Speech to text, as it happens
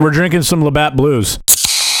We're drinking some Labatt Blues.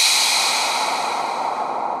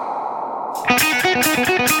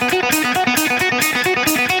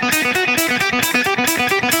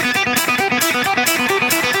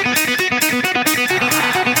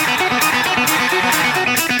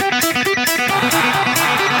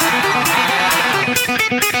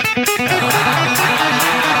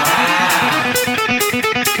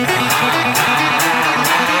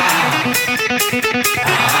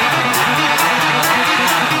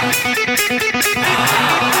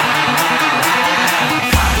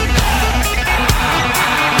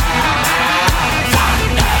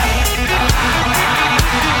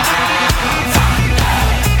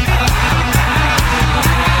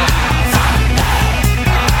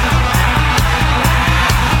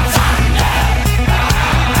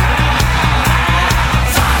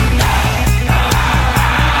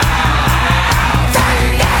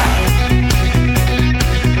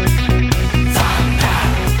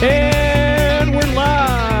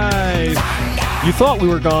 You thought we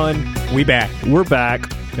were gone. We back. We're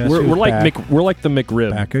back. We're like back? we're like the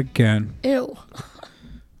McRib. Back again. Ew.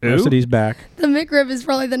 City's back. The McRib is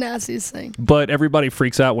probably the nastiest thing. But everybody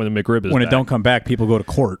freaks out when the McRib is When back. it don't come back, people go to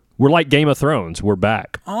court. We're like Game of Thrones. We're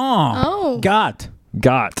back. Oh. Got.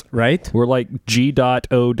 Right? We're like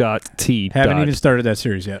G.O.T. Haven't even started that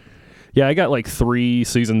series yet. Yeah, I got like 3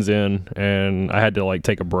 seasons in, and I had to like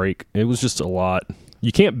take a break. It was just a lot.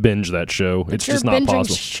 You can't binge that show. It's just not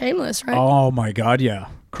possible. Shameless, right? Oh my God, yeah.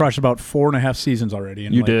 Crushed about 4.5 seasons already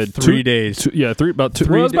in you like did 3 days. Well, it was about 2.5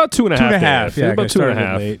 days. 2.5. Yeah, about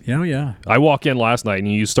 2.5. Late. Yeah. I walk in last night,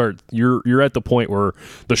 and you're at the point where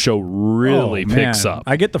the show really picks up.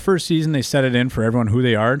 I get the first season, they set it in for everyone who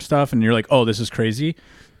they are and stuff, and you're like, oh, this is crazy.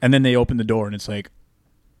 And then they open the door, and it's like,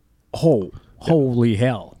 holy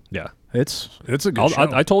hell. Yeah. It's a good show.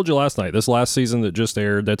 I told you last night, this last season that just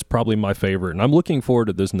aired, that's probably my favorite. And I'm looking forward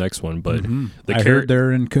to this next one. But I heard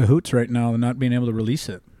they're in cahoots right now, not being able to release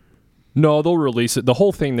it. No, they'll release it. The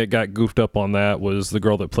whole thing that got goofed up on that was the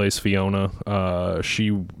girl that plays Fiona.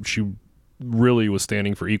 She really was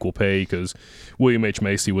standing for equal pay because William H.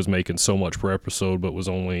 Macy was making so much per episode, but was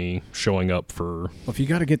only showing up for... Well, if you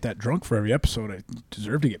got to get that drunk for every episode, I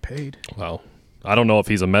deserve to get paid. Well, I don't know if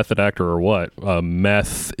he's a method actor or what, a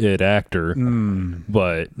method actor,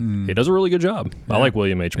 but he does a really good job. Yeah. I like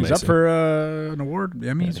William H. Macy. He's up for an award,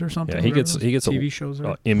 Emmys or something. Yeah, he gets TV a shows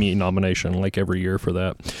Emmy nomination like every year for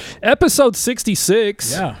that. Episode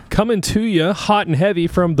 66, coming to you hot and heavy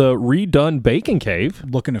from the redone Bacon Cave.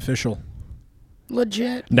 Looking official.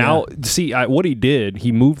 Legit. Now, see, what he did,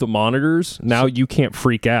 he moved the monitors. Now you can't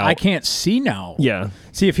freak out. I can't see now. Yeah.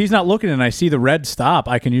 See, if he's not looking and I see the red stop,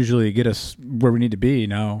 I can usually get us where we need to be.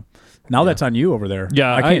 Now that's on you over there.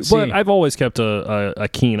 Yeah, I can't see. But I've always kept a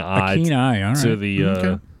keen eye. A keen eye, all right. To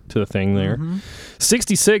the to the thing there.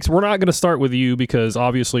 66. We're not going to start with you because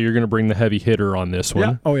obviously you're going to bring the heavy hitter on this one.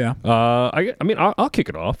 Yeah. Oh yeah. I'll kick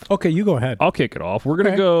it off. Okay, you go ahead. I'll kick it off. We're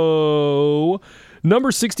going to go.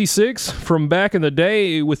 Number 66 from back in the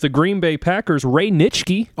day with the Green Bay Packers, Ray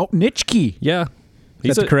Nitschke. Oh, Nitschke. Yeah.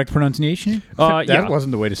 Is that the correct pronunciation? That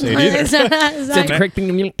wasn't the way to say it either. Is that the correct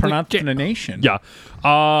pronunciation? Yeah.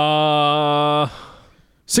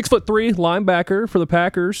 6'3" linebacker for the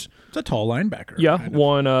Packers. It's a tall linebacker. Yeah. Kind of.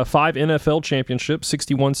 Won 5 NFL championships,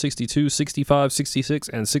 61, 62, 65, 66,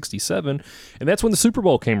 and 67. And that's when the Super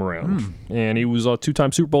Bowl came around. And he was a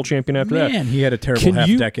 2-time Super Bowl champion after that. Man, he had a terrible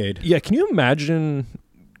half-decade. Yeah, can you imagine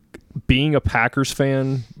being a Packers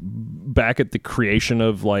fan back at the creation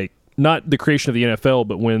of, like, not the creation of the NFL,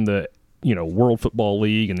 but when the World Football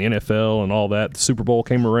League and the NFL and all that, the Super Bowl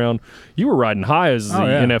came around, you were riding high as the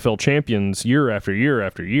NFL champions year after year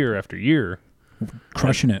after year after year.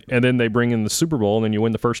 Crushing it. And then they bring in the Super Bowl, and then you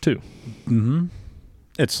win the first 2. Mm-hmm.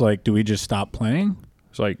 It's like, do we just stop playing?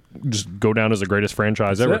 It's like, just go down as the greatest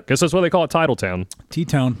franchise ever. I guess that's why they call it Titletown.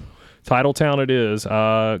 T-Town. Titletown it is.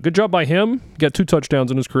 Good job by him. Got 2 touchdowns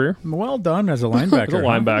in his career. Well done as a linebacker. As a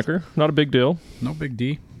linebacker. Not a big deal. No big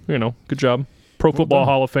D. Good job. Pro Football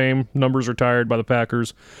Hall of Fame. Numbers retired by the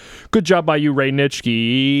Packers. Good job by you, Ray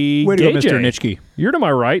Nitschke. Way to go, Mr. Nitschke. You're to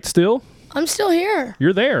my right still. I'm still here.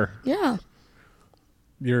 You're there. Yeah.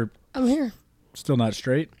 I'm here. Still not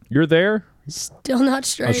straight? You're there? Still not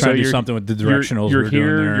straight. I was trying to do something with the directionals. You're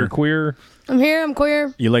here. You're queer. I'm here. I'm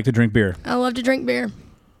queer. You like to drink beer? I love to drink beer.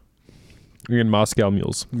 You're in Moscow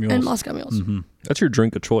Mules. And Moscow Mules. Mm-hmm. That's your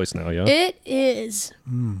drink of choice now, yeah? It is.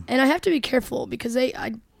 And I have to be careful because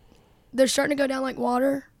they're starting to go down like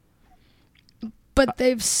water. But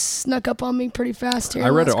they've snuck up on me pretty fast here. I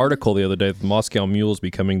read an article the other day that Moscow Mule is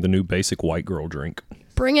becoming the new basic white girl drink.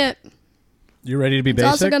 Bring it. You ready to be basic?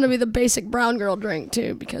 It's also going to be the basic brown girl drink,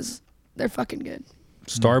 too, because they're fucking good.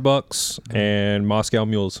 Starbucks, and Moscow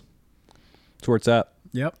Mules. That's where it's at.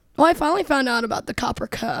 Yep. Well, I finally found out about the copper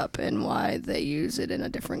cup and why they use it in a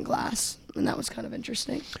different glass, and that was kind of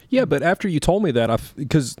interesting. Yeah, but after you told me that,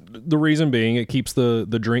 because the reason being it keeps the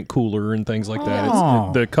drink cooler and things like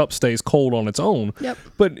that. The cup stays cold on its own. Yep.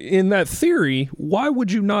 But in that theory, why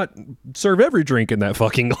would you not serve every drink in that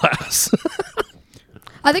fucking glass?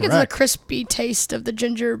 I think it's the crispy taste of the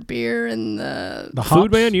ginger beer and the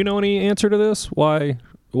Food Man, you know any answer to this? Why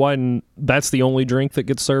that's the only drink that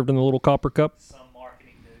gets served in the little copper cup?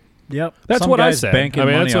 Yep. That's what I said.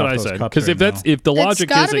 That's what I said. Because if the logic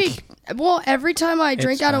is well, every time I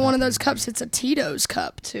drink out of one of those cups, it's a Tito's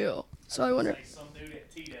cup too. So I wonder.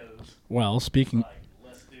 Well, speaking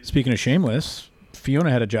of shameless,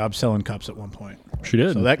 Fiona had a job selling cups at one point. She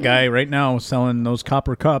did. So that guy right now selling those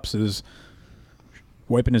copper cups is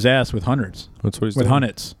wiping his ass with hundreds. That's what he's with doing.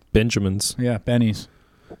 Hunnits. Benjamins. Yeah, Bennies.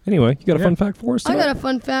 Anyway, you got a fun fact for us today? I got a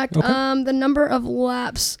fun fact. Okay. The number of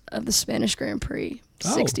laps of the Spanish Grand Prix,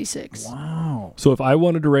 66. Wow. So if I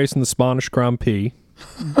wanted to race in the Spanish Grand Prix,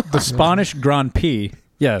 the Spanish Grand Prix.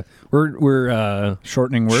 Yeah, we're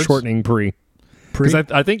shortening words. Shortening Prix. Because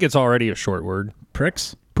I think it's already a short word.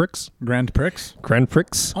 Pricks. Grand Prix.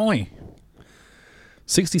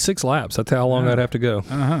 66 laps. That's how long I'd have to go.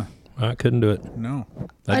 I couldn't do it. No.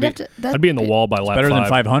 I'd be in the wall by lap better 5. than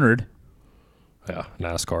 500. Yeah,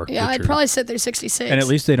 NASCAR. Yeah, I'd probably sit there 66. And at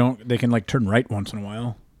least they can like turn right once in a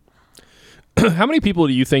while. How many people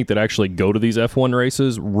do you think that actually go to these F1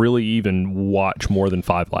 races really even watch more than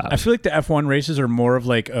 5 laps? I feel like the F1 races are more of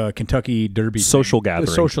like a Kentucky Derby social thing. gathering.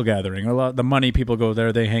 A social gathering. A lot the money people go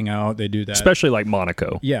there, they hang out, they do that. Especially like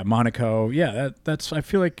Monaco. Yeah, Monaco. Yeah, that's I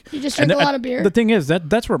feel like you just drink a lot of beer. The thing is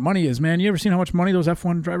that's where money is, man. You ever seen how much money those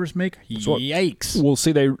F1 drivers make? Yikes. Well,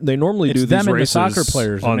 see, they normally do them these and races. The soccer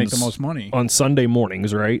players that make the most money on Sunday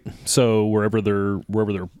mornings, right? So wherever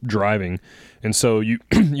they're driving. And so you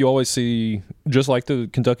always see, just like the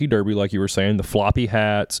Kentucky Derby, like you were saying, the floppy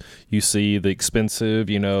hats. You see the expensive,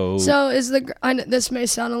 So this may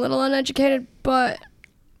sound a little uneducated, but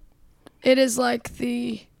it is like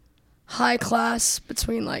the high class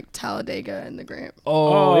between like Talladega and the Grand.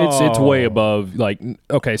 It's way above. Like,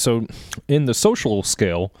 okay, so in the social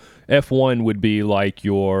scale, F1 would be like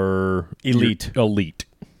your elite.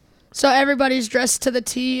 So everybody's dressed to the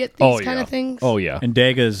T at these kind of things? Oh, yeah. And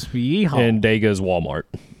Dega's yeehaw. And Dega's Walmart.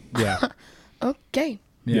 Yeah. Okay.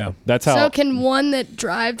 Yeah. That's how. So can one that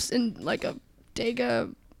drives in like a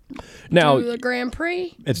Dega now do the Grand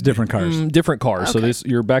Prix? It's different cars. Different cars. Okay. So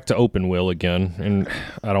you're back to open wheel again. And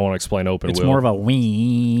I don't want to explain open wheel. It's more of a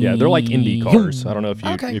wing. Yeah, they're like Indy cars. I don't know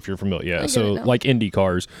if you're familiar. Yeah. So like Indy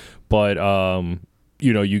cars. But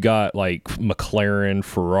you got like McLaren,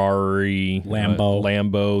 Ferrari,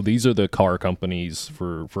 Lambo. These are the car companies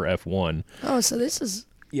for F1. Oh, so this is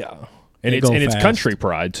and it's country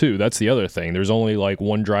pride too. That's the other thing. There's only like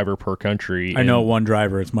one driver per country. I know one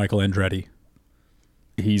driver. It's Michael Andretti.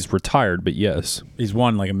 He's retired, but yes, he's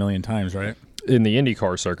won like a million times, right? In the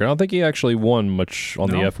IndyCar circuit, I don't think he actually won much on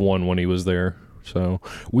the F1 when he was there. So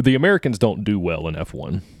the Americans don't do well in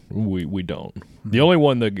F1. We don't. The only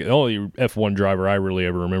F1 driver I really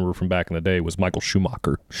ever remember from back in the day was Michael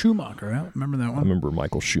Schumacher. I remember that one. I remember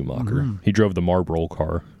Michael Schumacher. He drove the Marlboro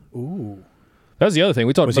car. Ooh. That was the other thing.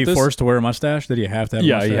 We talked about this. Was he forced to wear a mustache? Did he have to have a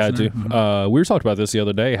mustache? Yeah, he had to. We were talking about this the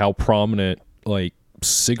other day, how prominent like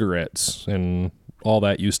cigarettes and all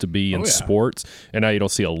that used to be in sports, and now you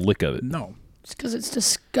don't see a lick of it. No. It's because it's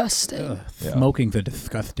disgusting. Smoking the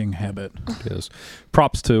disgusting habit. It is.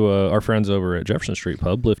 Props to our friends over at Jefferson Street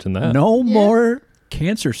Pub lifting that. No more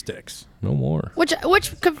cancer sticks. No more.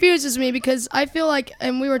 Which confuses me because I feel like,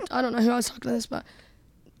 and I don't know who I was talking to this about.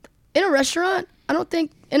 In a restaurant, I don't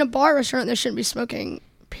think, in a bar restaurant, there shouldn't be smoking,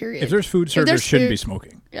 period. If there's food served, there shouldn't be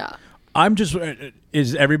smoking. Yeah.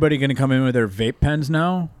 Is everybody going to come in with their vape pens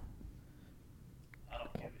now?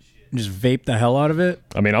 Just vape the hell out of it.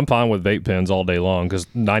 I mean, I'm fine with vape pens all day long because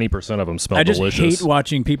 90% of them smell delicious. I just hate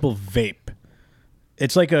watching people vape.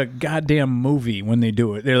 It's like a goddamn movie when they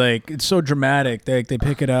do it. They're like, it's so dramatic. They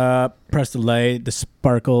pick it up, press the light, the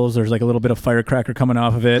sparkles. There's like a little bit of firecracker coming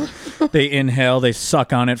off of it. They inhale, they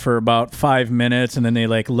suck on it for about 5 minutes, and then they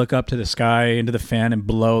like look up to the sky into the fan and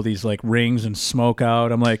blow these like rings and smoke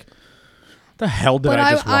out. I'm like, the hell did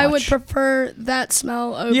I just watch? I would prefer that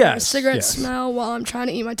smell over a cigarette smell while I'm trying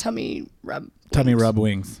to eat my tummy rub wings. Tummy rub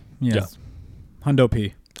wings. Yes. Yeah. Hundo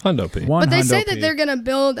P. But they say that they're going to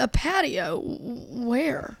build a patio.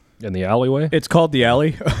 Where? In the alleyway? It's called the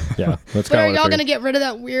alley. Yeah. That's but are y'all going to get rid of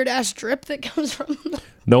that weird ass drip that comes from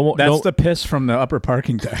That's the piss from the upper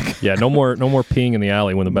parking deck. Yeah, no more peeing in the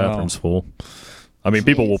alley when the bathroom's full. I mean,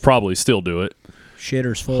 people will probably still do it.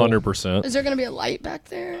 Shitter's full. 100%. Is there going to be a light back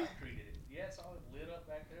there? Yeah, it's all lit up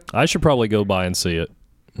back there. I should probably go by and see it.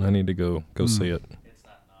 I need to go see it. It's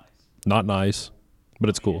not nice. Not nice, but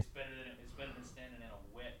it's cool. It's better than standing in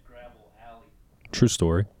a wet gravel alley. True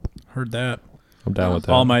story. Heard that. I'm down with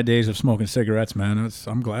that. All my days of smoking cigarettes, man.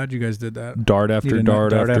 I'm glad you guys did that. Dart after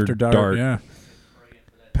dart after dart. Yeah.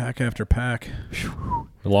 Pack after pack.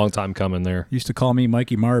 A long time coming there. Used to call me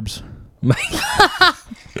Mikey Marbs.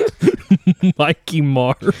 Mikey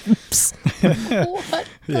Marbs. What?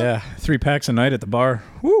 Yeah, 3 packs a night at the bar.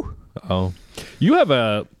 Woo. Oh, you have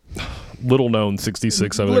a little known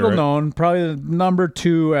 66 over there. Little right? known, probably the number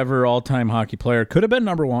 2 ever all-time hockey player. Could have been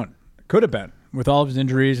number 1. Could have been with all of his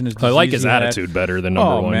injuries and his disease. I like his he had. attitude better than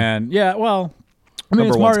number 1. Oh man, yeah. Well, I mean, Number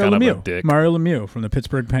it's one's Mario kind of a Lemieux. dick. Mario Lemieux from the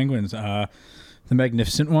Pittsburgh Penguins, the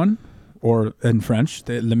magnificent one, or in French,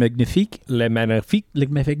 the Le Magnifique, Le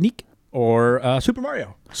Magnifique. or Super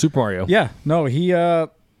Mario. Super Mario. Yeah, no, he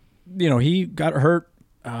he got hurt.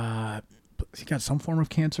 He got some form of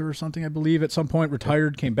cancer or something, I believe, at some point.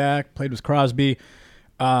 Retired, came back, played with Crosby.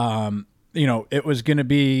 It was going to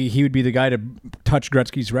be he would be the guy to touch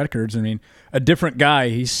Gretzky's records. I mean, a different guy.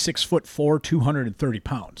 He's 6'4", 230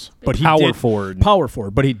 pounds, but he Power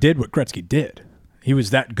forward. But he did what Gretzky did. He was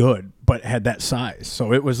that good, but had that size.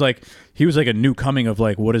 So it was like he was like a new coming of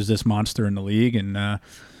like, what is this monster in the league? And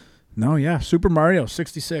Super Mario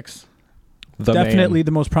 66. Definitely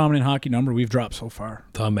the most prominent hockey number we've dropped so far.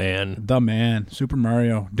 The man. Super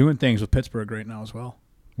Mario, doing things with Pittsburgh right now as well.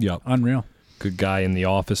 Yep. Unreal. Good guy in the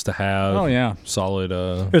office to have. Oh, yeah. Solid.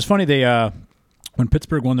 It was funny, they when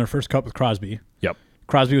Pittsburgh won their first cup with Crosby, Yep.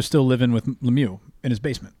 Crosby was still living with Lemieux in his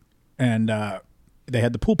basement. And they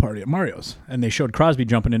had the pool party at Mario's, and they showed Crosby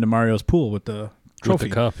jumping into Mario's pool with the trophy.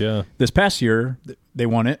 With the cup, yeah. This past year, they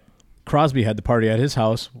won it. Crosby had the party at his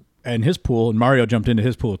house and his pool, and Mario jumped into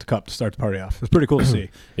his pool with the cup to start the party off. It was pretty cool to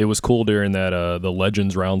see. It was cool during that the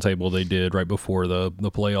Legends Roundtable they did right before the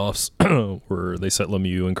playoffs, where they set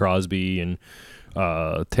Lemieux and Crosby and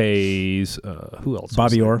Tays, who else?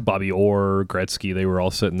 Bobby Orr. Bobby Orr, Gretzky. They were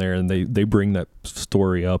all sitting there, and they bring that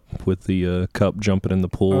story up with the cup jumping in the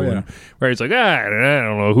pool. Oh, yeah. And where he's like, I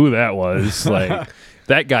don't know who that was. Like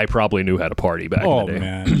that guy probably knew how to party back in the day.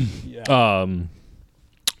 Man. Yeah.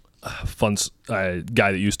 Fun guy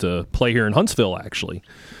that used to play here in Huntsville, actually.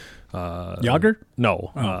 Yager?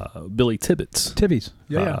 No, Billy Tibbetts. Tibbies.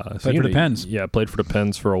 Yeah. So Played for the Pens. Yeah, played for the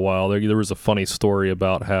Pens for a while. There was a funny story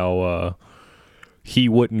about how he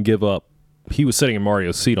wouldn't give up. He was sitting in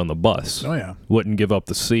Mario's seat on the bus. Oh, yeah. Wouldn't give up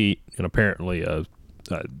the seat, and apparently a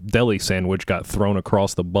deli sandwich got thrown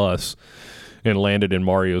across the bus and landed in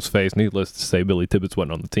Mario's face. Needless to say, Billy Tibbetts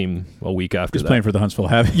wasn't on the team a week after He's that. playing for the Huntsville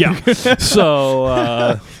Habs. Yeah.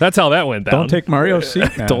 So that's how that went down. Don't take Mario's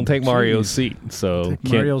seat, man. Don't take Mario's Jeez. seat. So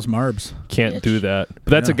Take Mario's Marbs. can't do that. But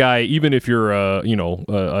that's Yeah. a guy. Even if you're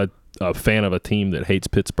a fan of a team that hates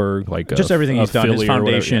Pittsburgh, like Just everything he's done, his Philly or whatever.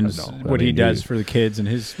 foundations, Yeah, no. what I he mean, does for the kids, and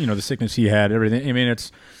his, the sickness he had, everything. I mean,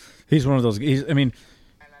 he's one of those.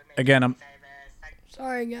 I'm.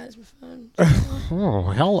 Sorry, guys. My phone. Oh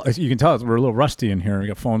hell! You can tell we're a little rusty in here. We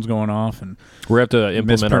got phones going off, and we have to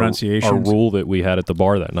implement our Mispronunciations. rule that we had at the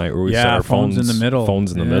bar that night, where we set our phones in the middle.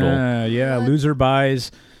 Phones in the middle. Yeah. Loser buys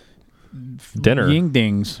Dinner. ying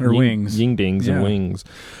dings or wings. Ying dings and Yeah. wings.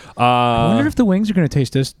 I wonder if the wings are going to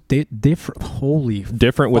taste this different. Holy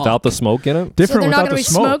Different without the smoke in it. different they're not without gonna the be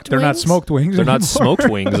smoke. smoked They're not wings? smoked wings. They're not anymore. smoked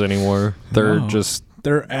wings anymore. They're No. just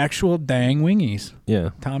They're actual dang wingies. yeah.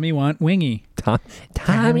 Tommy want wingy.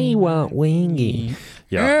 Tommy want wingy.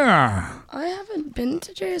 Yeah. I haven't been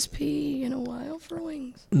to JSP in a while for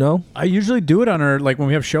wings. No. I usually do it on our when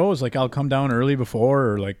we have shows. Like I'll come down early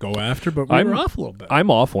before or go after, but we're off a little bit.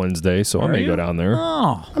 I'm off Wednesday, so I may go down there.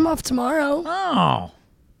 Oh, I'm off tomorrow. I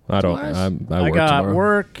don't. Tomorrow's- I work got tomorrow.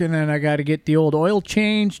 work, and then I got to get the old oil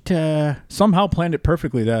changed. Somehow planned it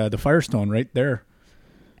perfectly. The Firestone right there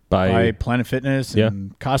by Planet Fitness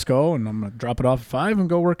and Costco, and I'm gonna drop it off at 5 and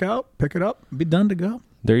go work out, pick it up, be done to go.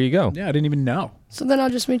 There you go. Yeah, I didn't even know. So then I'll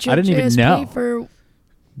just meet you I at didn't even JSP know. for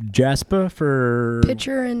Jasper for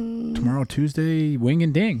pitcher and tomorrow Tuesday. Wing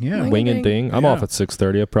and ding. Yeah, Wing Wing and ding. I'm Yeah. off at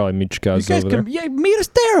 6:30. I'll probably meet you guys, over there. meet us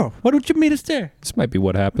there. Why don't you meet us there? This might be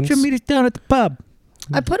what happens. Why don't you meet us down at the pub?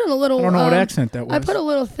 I put in a little. I don't know what accent that was. I put a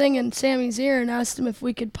little thing in Sammy's ear and asked him if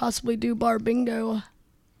we could possibly do bar bingo.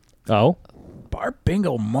 Oh, Bar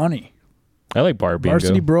bingo money. I like bar bingo.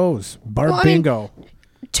 Varsity Bros. Bar Well, I mean, bingo.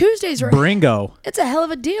 Tuesdays are. Bringo. It's a hell of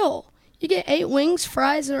a deal. You get 8 wings,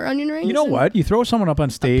 fries, or onion rings. You know and what? You throw someone up on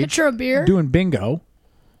A stage pitcher of beer. doing bingo.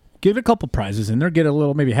 Give a couple prizes in there. Get a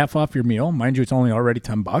little, maybe half off your meal. Mind you, it's only already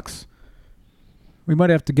 $10. We might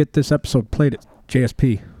have to get this episode played at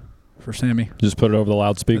JSP. for Sammy. Just put it over the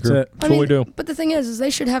loudspeaker. That's it. That's what we do. But the thing is they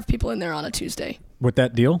should have people in there on a Tuesday. With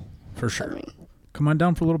that deal, for sure. I mean, Come on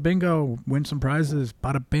down for a little bingo. Win some prizes.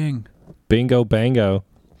 Bada bing. Bingo bango.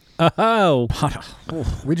 Oh,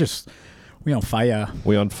 We on fire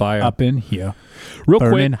we on fire. up in here. Real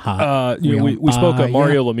burning quick, hot. we spoke of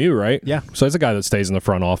Mario Lemieux, right? Yeah. So that's a guy that stays in the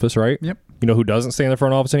front office, right? Yep. You know who doesn't stay in the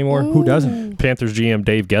front office anymore? Who doesn't? Panthers GM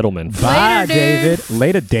Dave Gettleman. Bye, Later, David.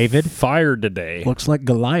 Later, David. Fired today. Looks like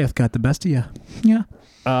Goliath got the best of you. Yeah.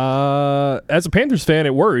 As a Panthers fan,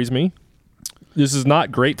 it worries me. This is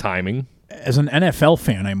not great timing. As an NFL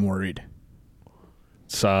fan, I'm worried.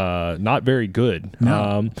 It's not very good.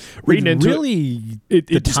 No. Reading into really, it,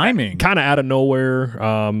 the timing. kind of out of nowhere.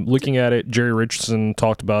 Looking at it, Jerry Richardson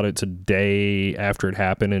talked about it today after it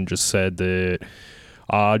happened and just said that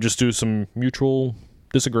just due to some mutual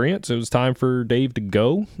disagreements, it was time for Dave to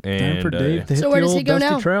go. And, Time for Dave to hit So where the does he old go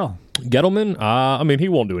dusty now? trail. Gettleman, I mean, he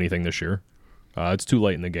won't do anything this year. It's too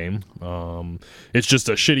late in the game. It's just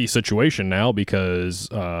a shitty situation now because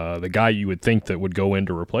the guy you would think that would go in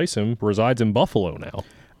to replace him resides in Buffalo now.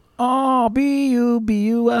 Oh,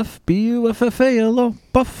 B-U-B-U-F-B-U-F-F-A-L-O,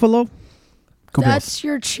 Buffalo. Go Bills. that's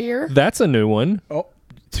your cheer. That's a new one. Oh,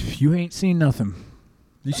 you ain't seen nothing.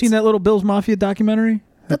 You seen that little Bills Mafia documentary?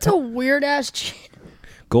 That's a weird ass cheer.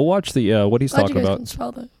 Go watch the what he's Glad you talking guys about. can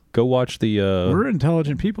spell that. Go watch the We're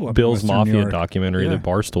intelligent people up Bills in Western New Mafia York. documentary Yeah. that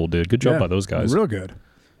Barstool did. Good job by those guys. Real good.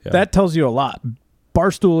 Yeah. That tells you a lot.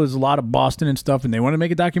 Barstool is a lot of Boston and stuff, and they want to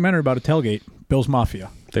make a documentary about a tailgate. Bills Mafia.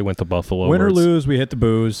 They went to Buffalo. Win where or it's- lose, we hit the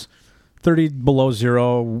booze. 30 below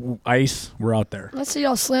zero, ice, we're out there. I see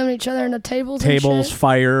y'all slamming each other into tables. And Tables, shit.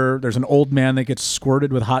 fire. There's an old man that gets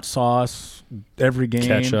squirted with hot sauce every game.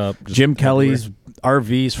 Ketchup, just Jim Kelly's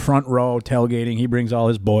RV's front row tailgating. He brings all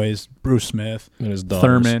his boys. Bruce Smith, and his daughters.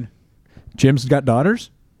 Thurman. Jim's got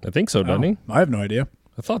daughters? I think so, doesn't he? I have no idea.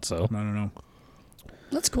 I thought so. I don't know.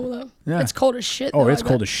 That's cool though. Yeah. It's cold as shit. Oh, though, it's I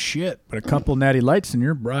cold bet. as shit. But a couple natty lights and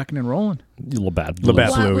you're rocking and rolling. Labatt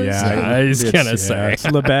Labatt Blue, Blue, yeah. yeah. I was It's- gonna say. it's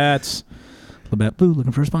Labatt's. Labatt Blue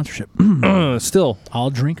looking for a sponsorship. Still, I'll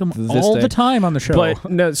drink them This all day. the time on the show. but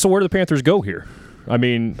no, so where do the Panthers go here? I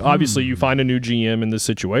mean, obviously you find a new GM in this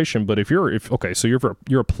situation, but so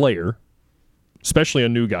you're a player, especially a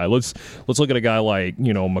new guy. Let's look at a guy like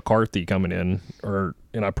McCarthy coming in,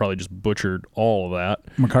 and I probably just butchered all of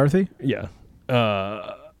that. McCarthy? Yeah.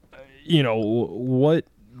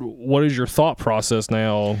 What is your thought process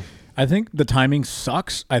now? I think the timing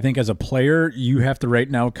sucks. I think as a player, you have to right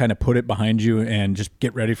now kind of put it behind you and just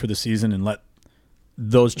get ready for the season and let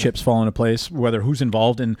those chips fall into place. Whether who's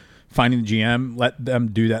involved in finding the GM, let them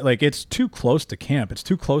do that. Like, it's too close to camp. It's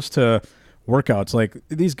too close to workouts.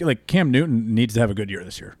 Like Cam Newton needs to have a good year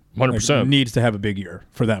this year. 100%. Like, needs to have a big year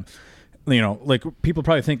for them. Like people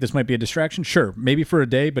probably think this might be a distraction. Sure, maybe for a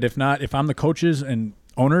day, but if not, if I'm the coaches and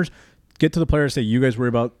owners, get to the players, say, you guys worry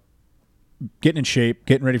about getting in shape,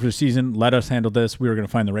 getting ready for the season. Let us handle this. We are going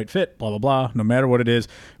to find the right fit, blah, blah, blah. No matter what it is,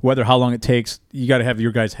 how long it takes, you got to have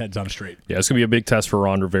your guys' heads on straight. Yeah, it's going to be a big test for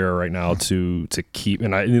Ron Rivera right now to keep,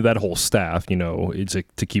 and that whole staff, it's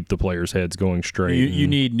to keep the players' heads going straight. You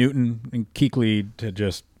need Newton and Kuechly to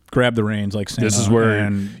just grab the reins like Santa. This is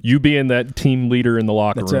where you being that team leader in the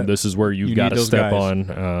locker That's room, it. this is where you've You got need to those step guys.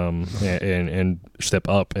 on and step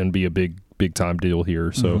up and be a big time deal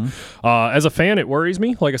here. So as a fan, it worries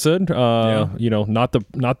me. Like I said, not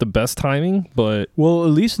the best timing, but Well, at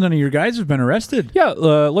least none of your guys have been arrested. yeah,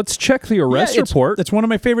 let's check the arrest report. That's one of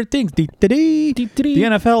my favorite things. The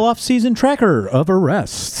NFL offseason tracker of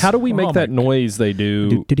arrests. How do we make Oh, that my noise they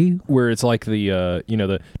do God. where it's like the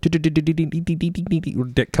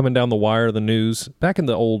coming down the wire of the news back in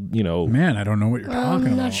the old Man, I don't know what you're talking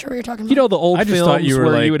I'm about. not sure what you're talking about. the old I just films thought you were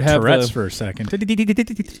where like you would have Tourette's the, for a second.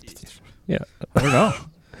 yeah. I don't know.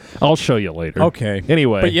 I'll show you later. Okay.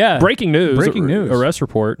 Anyway, But yeah, breaking news. Arrest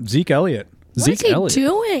report. Zeke Elliott. What Zeke is he Elliott.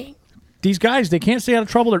 doing? These guys, they can't stay out of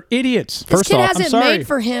trouble. They're idiots. This First kid off, hasn't I'm sorry. made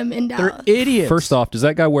for him in They're Dallas. idiots. First off, does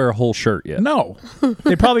that guy wear a whole shirt yet? No.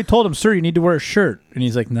 They probably told him, sir, you need to wear a shirt. And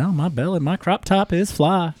he's like, no, my belly, my crop top is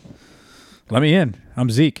fly. Let me in.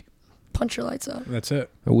 I'm Zeke. Punch your lights out. That's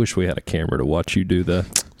it. I wish we had a camera to watch you do that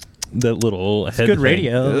little head It's good thing.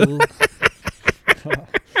 radio.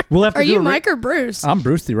 We'll have to Are do you a Mike or Bruce? I'm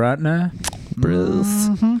Brucey right now. Bruce.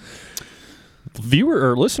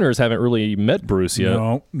 Viewer or listeners haven't really met Bruce yet.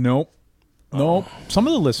 No. Some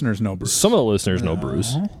of the listeners know Bruce. Some of the listeners know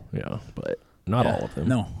Bruce. Yeah, but not all of them.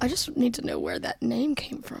 No. I just need to know where that name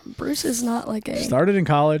came from. Bruce is not like a... Started in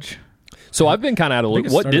college. So I've been kind of out of I think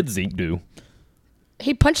look. it What started- did Zeke do?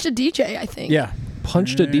 He punched a DJ, I think. Yeah.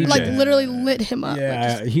 Punched a DJ. Like literally lit him up. Like,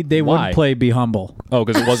 Yeah. just- They Why? wouldn't play Be Humble. Oh,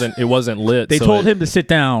 because it wasn't lit. They so told it- him to sit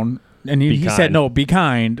down, And he said, kind. no, be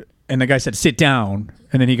kind. And the guy said, sit down.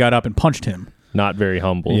 And then he got up and punched him. Not very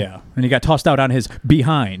humble. Yeah. And he got tossed out on his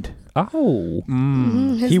behind. Oh.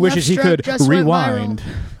 His He left wishes he stroke could just went rewind.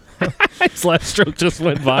 His left stroke just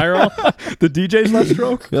went viral. The DJ's left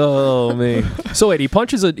stroke? Oh man. So wait, he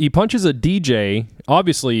punches a DJ.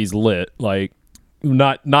 Obviously he's lit. Like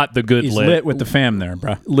not the good He's lit. lit with the fam there,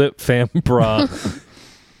 bro. Lit fam bra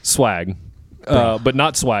swag. But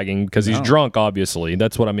not swagging because he's drunk, obviously.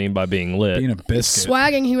 That's what I mean by being lit. Being a biscuit.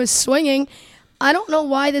 Swagging, he was swinging. I don't know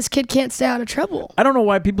why this kid can't stay out of trouble. I don't know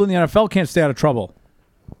why people in the NFL can't stay out of trouble.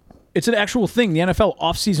 It's an actual thing. The NFL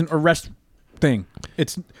off-season arrest thing.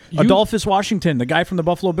 It's Adolphus Washington, the guy from the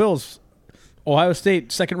Buffalo Bills, Ohio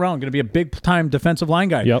State, second round, going to be a big-time defensive line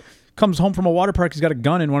guy. Yep. Comes home from a water park. He's got a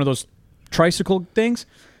gun in one of those tricycle things,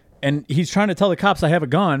 and he's trying to tell the cops, I have a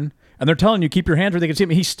gun, and they're telling you, keep your hands where they can see him.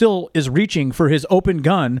 He still is reaching for his open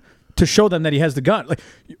gun to show them that he has the gun. Like,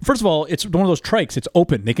 first of all, it's one of those trikes. It's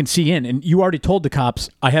open. They can see in, and you already told the cops,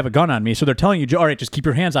 I have a gun on me, so they're telling you, all right, just keep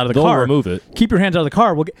your hands out of the They'll car. remove it. Keep your hands out of the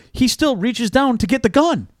car. He still reaches down to get the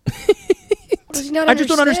gun. Does he not I just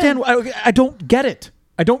don't understand. I don't get it.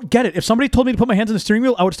 I don't get it. If somebody told me to put my hands on the steering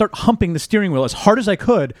wheel, I would start humping the steering wheel as hard as I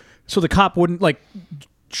could so the cop wouldn't,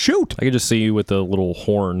 shoot. I could just see you with the little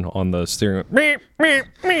horn on the steering wheel. I'd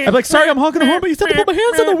be like, sorry, I'm honking a horn, but you said to put my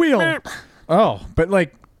hands on the wheel. Oh, but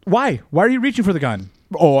why? Why are you reaching for the gun?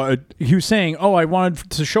 Oh, he was saying, I wanted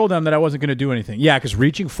to show them that I wasn't going to do anything. Yeah, because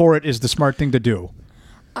reaching for it is the smart thing to do.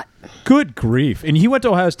 Good grief. And he went to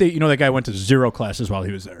Ohio State. You know, that guy went to 0 classes while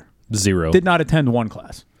he was there. 0. Did not attend 1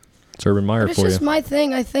 class. It's Urban Meyer It's for just you. my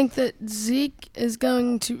thing. I think that Zeke is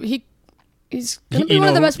going to he's going to be one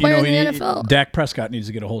of the best players in the NFL. Dak Prescott needs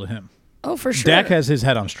to get a hold of him. Oh, for sure. Dak has his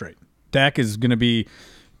head on straight. Dak is going to be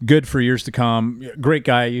good for years to come. Great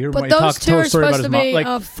guy. You hear but when those he two tell are a story about supposed his to mom.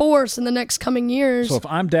 be a force in the next coming years. So if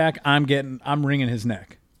I'm Dak, I'm wringing his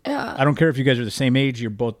neck. Yeah. I don't care if you guys are the same age. You're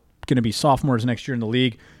both going to be sophomores next year in the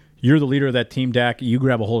league. You're the leader of that team, Dak. You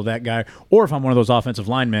grab a hold of that guy. Or if I'm one of those offensive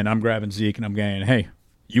linemen, I'm grabbing Zeke and I'm going, hey,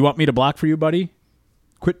 you want me to block for you, buddy?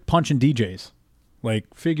 Quit punching DJs.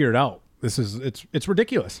 Figure it out. It's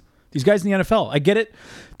ridiculous. These guys in the NFL, I get it.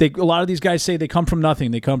 A lot of these guys say they come from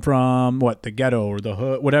nothing. They come from the ghetto or the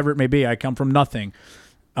hood, whatever it may be. I come from nothing.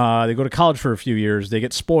 They go to college for a few years. They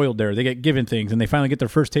get spoiled there. They get given things, and they finally get their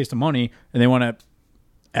first taste of money, and they want to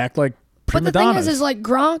act like prima But the thing donnas. is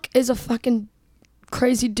Gronk is a fucking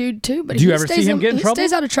crazy dude too. But Do you ever see him get in trouble? He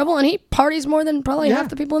stays out of trouble, and he parties more than probably half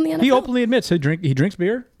the people in the NFL. He openly admits he drinks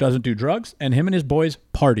beer, doesn't do drugs, and him and his boys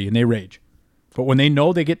party and they rage. But when they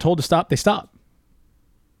know they get told to stop, they stop.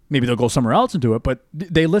 Maybe they'll go somewhere else and do it, but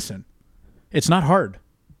they listen. It's not hard.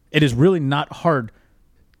 It is really not hard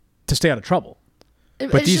to stay out of trouble.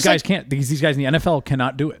 But these guys can't. These guys in the NFL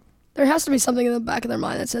cannot do it. There has to be something in the back of their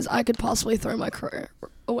mind that says I could possibly throw my career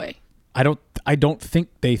away. I don't think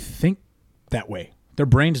they think that way. Their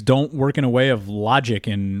brains don't work in a way of logic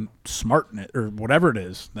and smartness or whatever it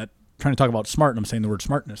is. That trying to talk about smart, and I'm saying the word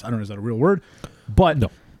smartness. I don't know, is that a real word? But no.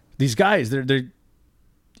 These guys, they're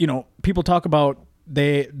people talk about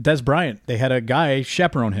Des Bryant. They had a guy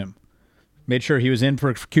chaperone him, made sure he was in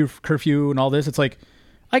for curfew and all this. It's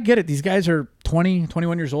I get it. These guys are 20,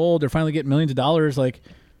 21 years old. They're finally getting millions of dollars.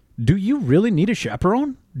 Do you really need a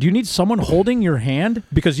chaperone? Do you need someone holding your hand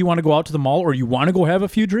because you want to go out to the mall or you want to go have a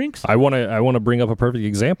few drinks? I want to bring up a perfect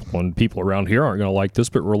example, and people around here aren't going to like this,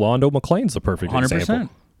 but Rolando McClain's the perfect 100%.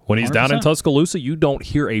 example. When he's 100%. Down in Tuscaloosa, you don't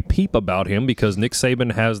hear a peep about him because Nick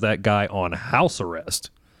Saban has that guy on house arrest.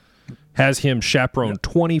 Has him chaperoned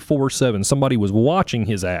 24/7. Somebody was watching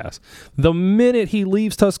his ass. The minute he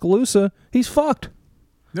leaves Tuscaloosa, he's fucked.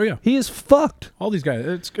 There you go. He is fucked. All these guys,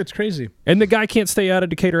 it's crazy. And the guy can't stay out of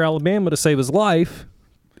Decatur, Alabama to save his life,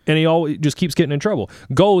 and he always just keeps getting in trouble.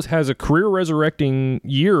 Has a career-resurrecting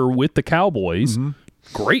year with the Cowboys. Mm-hmm.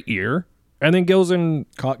 Great year. And then goes and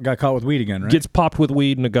got caught with weed again, right? Gets popped with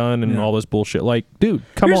weed and a gun and all this bullshit. Dude,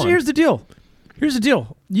 come on. Here's the deal.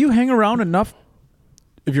 You hang around enough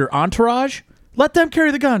of your entourage, let them carry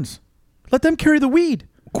the guns. Let them carry the weed.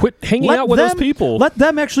 Quit hanging out with those people. Let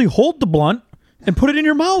them actually hold the blunt and put it in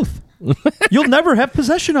your mouth. You'll never have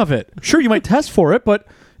possession of it. Sure, you might test for it, but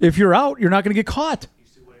if you're out, you're not going to get caught.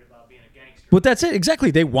 He's too worried about being a gangster. But that's it. Exactly.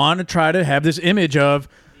 They want to try to have this image of,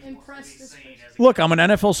 look, I'm an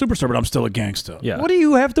NFL superstar, but I'm still a gangster. Yeah. What do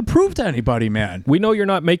you have to prove to anybody, man? We know you're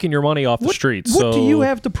not making your money off the streets. What do you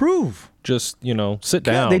have to prove? Just, sit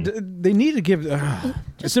down. They need to give...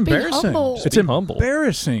 it's embarrassing. It's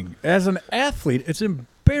embarrassing. As an athlete, it's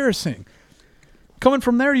embarrassing. Coming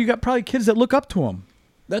from there, you got probably kids that look up to him.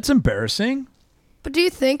 That's embarrassing. But do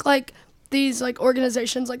you think, these like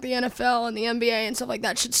organizations like the NFL and the NBA and stuff like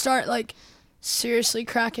that should start like seriously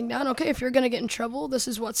cracking down. Okay, if you're gonna get in trouble, this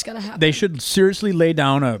is what's gonna happen. They should seriously lay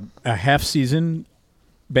down a half-season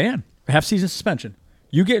ban, a half-season suspension.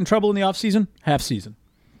 You get in trouble in the off-season, half-season.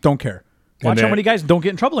 Don't care. Watch how many guys don't get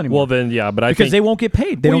in trouble anymore. Well, then, yeah, but I because think, they won't get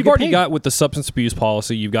paid. You've already got with the substance abuse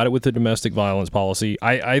policy. You've got it with the domestic violence policy.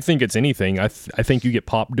 I think it's anything. I think you get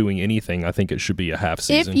popped doing anything. I think it should be a half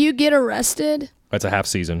season. If you get arrested, that's a half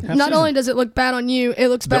season. Not only does it look bad on you, it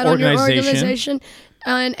looks bad on your organization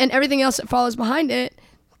and everything else that follows behind it.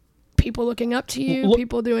 People looking up to you,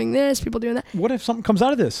 people doing this, people doing that. What if something comes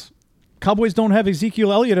out of this? Cowboys don't have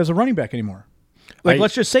Ezekiel Elliott as a running back anymore. Like,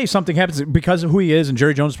 let's just say something happens because of who he is, and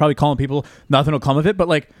Jerry Jones is probably calling people. Nothing will come of it. But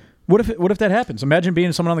like, what if that happens? Imagine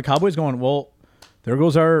being someone on the Cowboys going, "Well, there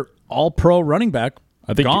goes our All-Pro running back.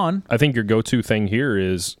 Gone." I think your go-to thing here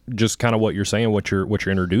is just kind of what you're saying, what you're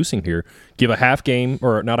introducing here. Give a half game,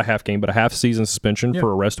 or not a half game, but a half season suspension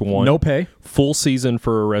for arrest 1. No pay. Full season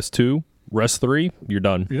for arrest 2. Arrest 3. You're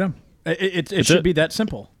done. You're done. It should be that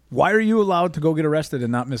simple. Why are you allowed to go get arrested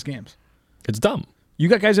and not miss games? It's dumb. You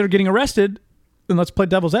got guys that are getting arrested. And let's play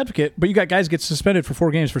devil's advocate, but you got guys get suspended for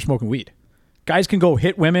 4 games for smoking weed. Guys can go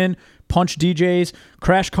hit women, punch DJs,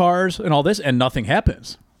 crash cars, and all this, and nothing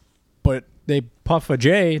happens. But they puff a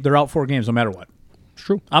J, they're out 4 games no matter what. It's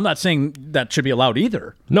true. I'm not saying that should be allowed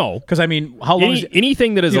either. No. Because, I mean, how long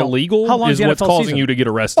anything that is illegal is what's causing you to get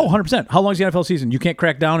arrested. Oh, 100%. How long is the NFL season? You can't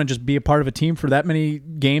crack down and just be a part of a team for that many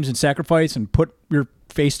games and sacrifice and put your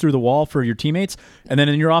face through the wall for your teammates, and then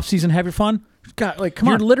in your offseason have your fun? God, like, come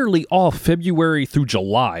on. You're literally off February through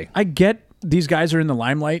July. I get these guys are in the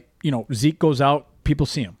limelight. You know, Zeke goes out, people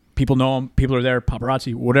see him. People know him. People are there,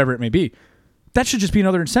 paparazzi, whatever it may be. That should just be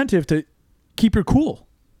another incentive to keep your cool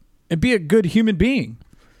and be a good human being.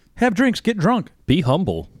 Have drinks, get drunk. Be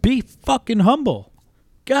humble. Be fucking humble.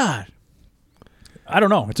 God. I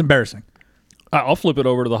don't know. It's embarrassing. I'll flip it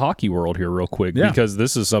over to the hockey world here real quick because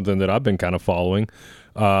this is something that I've been kind of following.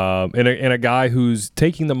 And a guy who's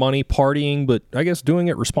taking the money, partying, but I guess doing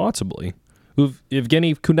it responsibly.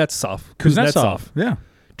 Evgeny Kuznetsov. Yeah.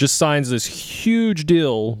 Just signs this huge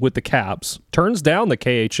deal with the Caps, turns down the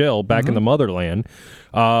KHL back in the motherland.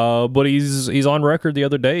 But he's on record the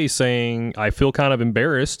other day saying, I feel kind of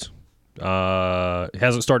embarrassed.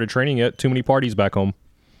 Hasn't started training yet. Too many parties back home.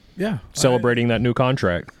 Yeah. Celebrating that new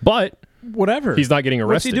contract. But whatever. He's not getting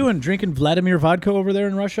arrested. What's he doing? Drinking Vladimir vodka over there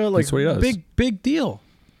in Russia? Like, that's what he does. Big deal.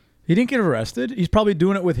 He didn't get arrested. He's probably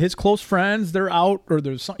doing it with his close friends. They're out, or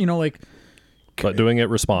there's some, but doing it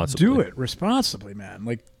responsibly. Do it responsibly, man.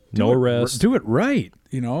 Like, no arrest. Do it right.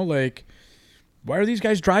 Like, why are these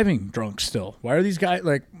guys driving drunk still? Why are these guys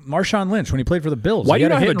like Marshawn Lynch when he played for the Bills? Why do you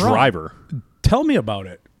not have a driver? Tell me about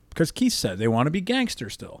it. Because Keith said they want to be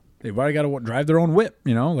gangsters still. They've already got to drive their own whip.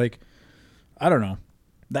 Like, I don't know.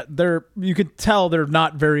 That you could tell they're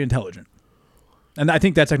not very intelligent. And I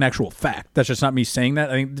think that's an actual fact. That's just not me saying that.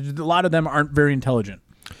 I think a lot of them aren't very intelligent.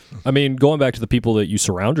 I mean, going back to the people that you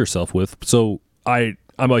surround yourself with. So I'm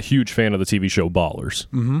a huge fan of the TV show Ballers.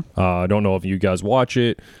 Mm-hmm. I don't know if you guys watch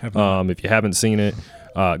it. If you haven't seen it,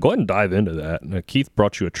 go ahead and dive into that. Keith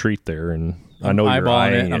brought you a treat there, and I know you're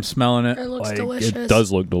eyeing it. I'm smelling it. It looks delicious. It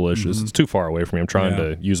does look delicious. Mm-hmm. It's too far away from me. I'm trying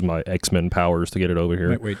to use my X-Men powers to get it over here.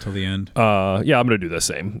 Might wait till the end. I'm going to do the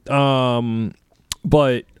same.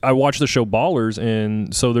 But I watched the show Ballers,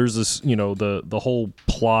 and so there's this, the whole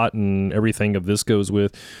plot and everything of this goes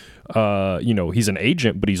with, he's an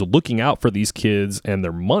agent, but he's looking out for these kids and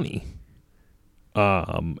their money.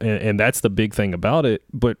 And that's the big thing about it.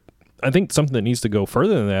 But I think something that needs to go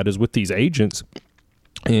further than that is with these agents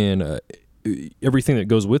and everything that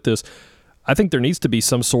goes with this. I think there needs to be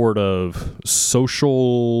some sort of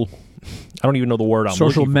social, I don't even know the word I'm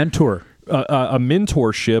social looking mentor. A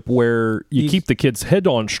mentorship where you keep the kid's head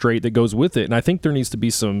on straight that goes with it. And I think there needs to be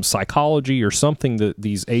some psychology or something that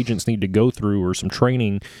these agents need to go through or some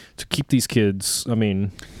training to keep these kids. I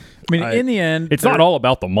mean, in the end, it's not all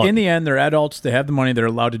about the money. In the end, they're adults. They have the money. They're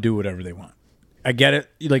allowed to do whatever they want. I get it.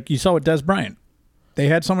 Like you saw with Des Bryant. They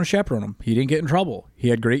had someone chaperone him. He didn't get in trouble. He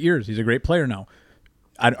had great years. He's a great player now.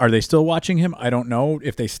 Are they still watching him? I don't know.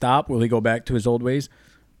 If they stop, will he go back to his old ways?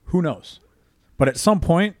 Who knows? But at some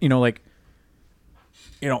point,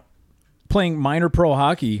 playing minor pro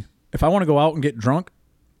hockey, if I want to go out and get drunk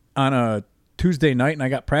on a Tuesday night and I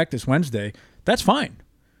got practice Wednesday, that's fine.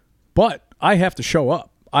 But I have to show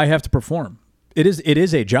up. I have to perform. It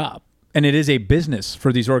is a job, and it is a business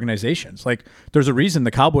for these organizations. Like, there's a reason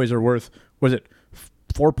the Cowboys are worth, was it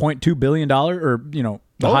 $4.2 billion or,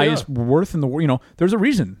 the highest worth in the world? There's a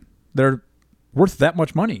reason they're worth that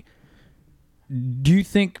much money. Do you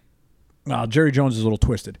think, Jerry Jones is a little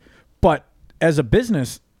twisted, But as a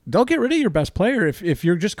business, they'll get rid of your best player if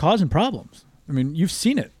you're just causing problems. I mean, you've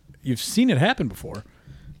seen it. You've seen it happen before.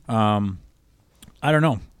 I don't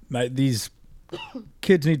know. These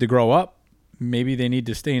kids need to grow up. Maybe they need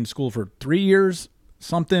to stay in school for 3 years,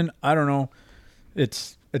 something. I don't know.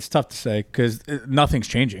 It's tough to say because nothing's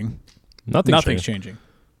changing. Nothing's changing.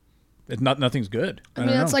 Nothing's good. I mean,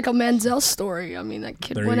 that's like a Manziel story. I mean, that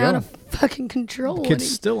kid went out of fucking control. The kid's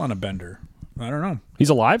still on a bender. I don't know. He's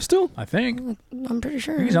alive still? I think. I'm pretty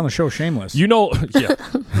sure. He's on the show Shameless. Yeah.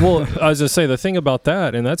 Well, I was going to say, the thing about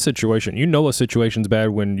that, in that situation, a situation's bad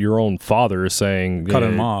when your own father is saying... Cut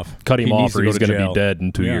him off. Cut him off or he's going to be dead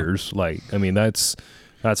in 2 years. Like, I mean, that's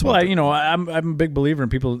well, I'm a big believer in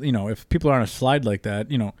people, if people are on a slide like that,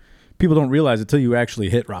 people don't realize it until you actually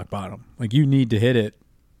hit rock bottom. Like, you need to hit it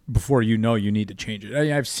before you need to change it.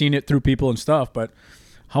 I've seen it through people and stuff, but...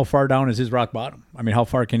 How far down is his rock bottom? I mean, how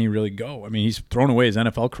far can he really go? I mean, he's thrown away his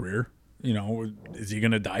NFL career. Is he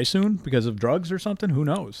going to die soon because of drugs or something? Who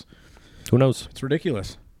knows? It's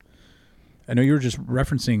ridiculous. I know you were just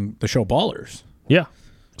referencing the show Ballers. Yeah.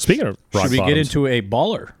 Speaking of rock should we bottoms, get into a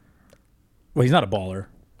baller? Well, he's not a baller.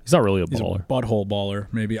 He's not really a He's baller. a butthole baller,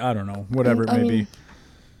 maybe. I don't know. Whatever it may be.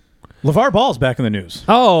 LeVar Ball's back in the news.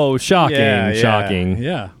 Oh, shocking. Shocking.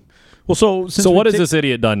 Yeah. Well, so what has this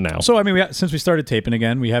idiot done now? So, I mean, since we started taping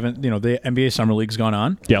again, we haven't, the NBA Summer League's gone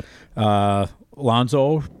on. Yep.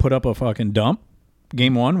 Lonzo put up a fucking dump.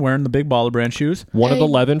 Game 1, wearing the big Baller Brand shoes. 1 of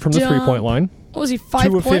 11 from the 3-point line. What was he, 5 2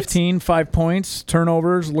 points? 2 of 15, 5 points.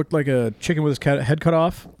 Turnovers, looked like a chicken with his head cut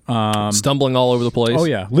off. Stumbling all over the place. Oh,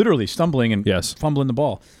 yeah. Literally stumbling and Yes. fumbling the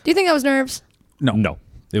ball. Do you think that was nerves? No.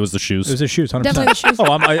 It was the shoes. It was his shoes, 100%. Definitely the shoes.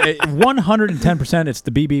 110%. It's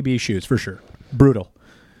the BBB shoes, for sure.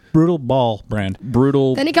 Brutal ball brand.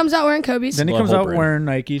 Brutal. Then he comes out wearing Kobe's. Then he comes out wearing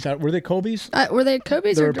Nikes. Were they Kobe's? Were they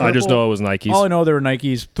Kobe's or I just know it was Nikes. All I know, they were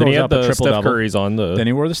Nikes. Then he Throws had up a the triple Steph double. Curry's on the... Then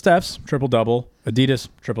he wore the Steph's, triple double. Adidas,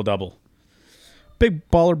 triple double. Big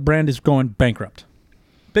Baller Brand is going bankrupt.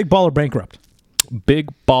 Big Baller bankrupt. Big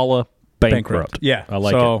Baller bankrupt. Yeah. I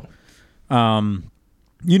like it.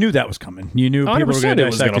 You knew that was coming. You knew people were going to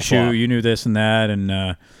dissect the shoe. flop. You knew this and that.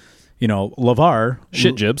 And, LeVar.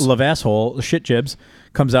 Shit jibs. Lavasshole, shit jibs,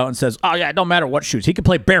 comes out and says, oh, yeah, it don't matter what shoes. He can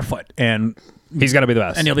play barefoot. And he's going to be the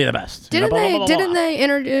best. And he'll be the best. Didn't they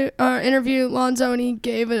interview Lonzo and he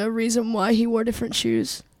gave a reason why he wore different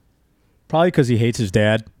shoes? Probably because he hates his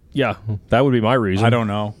dad. Yeah, that would be my reason. I don't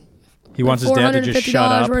know. He wants his dad to just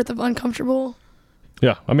shut up. $450 worth of uncomfortable.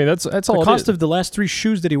 Yeah, I mean, that's all the it cost is. of the last 3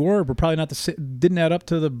 shoes that he wore were probably not didn't add up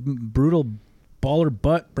to the brutal Baller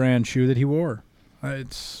Butt brand shoe that he wore.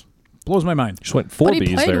 It blows my mind. Just went 4 But he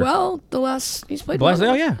Bs played there. well. He's played well.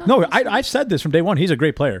 Oh, yeah. No, I've said this from day one. He's a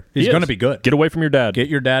great player. He's going to be good. Get away from your dad. Get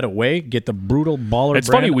your dad away. Get the brutal Baller It's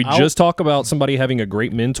brand funny. We out. just talk about somebody having a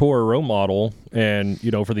great mentor or role model, and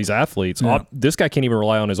for these athletes, this guy can't even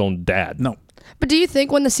rely on his own dad. No. But do you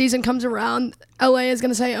think when the season comes around, LA is going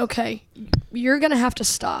to say, okay, you're going to have to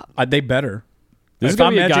stop? They better. This is if going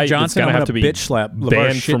I'm to be a Magic guy Johnson, that's going to I'm have to be bitch slap LeVar's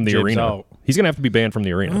banned shit from the jibs arena. out. He's going to have to be banned from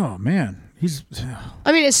the arena. Oh, man.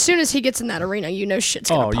 I mean, as soon as he gets in that arena, shit's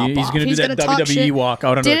going to pop he's off. going to do that gonna talk WWE shit. walk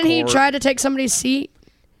out on the Didn't he court. try to take somebody's seat?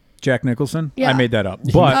 Jack Nicholson? Yeah. I made that up.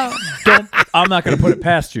 But I'm not going to put it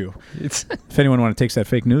past you. If anyone want to take that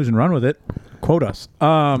fake news and run with it, quote us.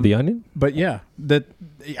 The Onion? But yeah,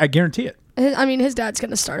 I guarantee it. I mean, his dad's going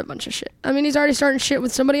to start a bunch of shit. I mean, he's already starting shit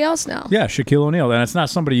with somebody else now. Yeah, Shaquille O'Neal. And it's not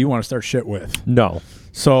somebody you want to start shit with. No.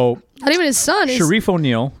 So Not even his son. Sharif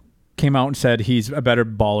O'Neal came out and said he's a better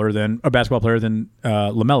basketball player than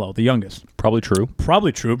LaMelo, the youngest. Probably true.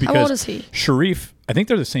 Probably true because How old is he? Sharif, I think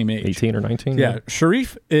they're the same age. 18 or 19? Yeah,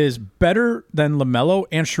 Sharif is better than LaMelo,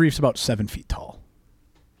 and Sharif's about 7 feet tall.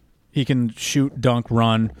 He can shoot, dunk,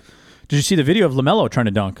 run. Did you see the video of LaMelo trying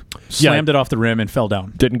to dunk? Slammed it off the rim and fell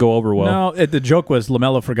down. Didn't go over well. No, the joke was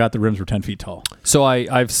LaMelo forgot the rims were 10 feet tall. So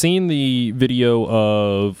I've seen the video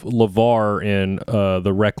of LeVar in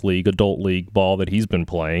the rec league, adult league ball that he's been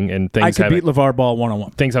playing, and I could beat LeVar Ball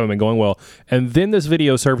one-on-one. Things haven't been going well. And then this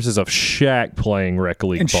video surfaces of Shaq playing rec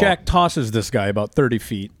league and ball. Shaq tosses this guy about 30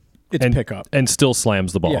 feet. It's pickup. And still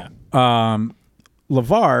slams the ball. Yeah.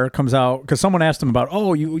 LeVar comes out because someone asked him about,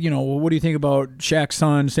 what do you think about Shaq's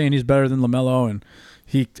son saying he's better than LaMelo? And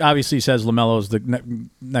he obviously says LaMelo's the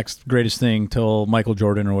next greatest thing till Michael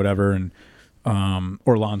Jordan or whatever, and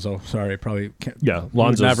or Lonzo. Sorry, probably can't. Yeah,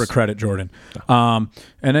 Lonzo's never credit Jordan. And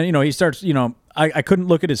then he starts. I couldn't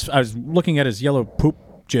look at his. I was looking at his yellow poop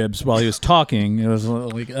jibs while he was talking. It was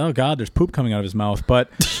like, oh God, there's poop coming out of his mouth, but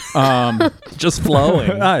just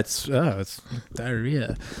flowing. it's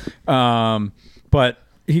diarrhea. But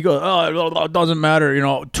he goes, oh, it doesn't matter.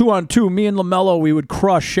 2-on-2, me and LaMelo, we would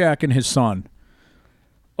crush Shaq and his son.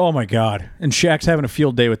 Oh, my God. And Shaq's having a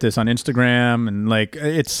field day with this on Instagram. And,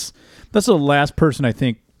 that's the last person I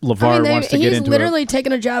think LeVar wants to get into. He's literally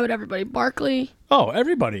taking a jab at everybody. Barkley. Oh,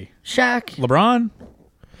 everybody. Shaq. LeBron.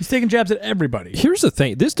 He's taking jabs at everybody. Here's the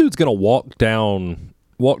thing. This dude's going to walk down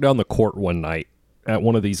the court one night at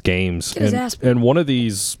one of these games. And one of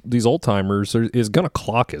these old timers is going to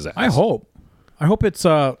clock his ass. I hope it's,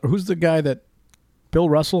 who's the guy that, Bill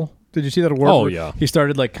Russell? Did you see that award? Oh, yeah. He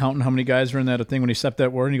started counting how many guys were in that thing when he stepped that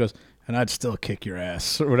award, and he goes, and I'd still kick your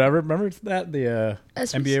ass or whatever. Remember that? The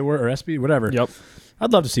NBA award or SB, whatever. Yep.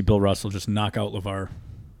 I'd love to see Bill Russell just knock out LeVar.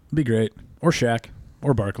 It'd be great. Or Shaq.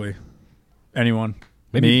 Or Barkley. Anyone.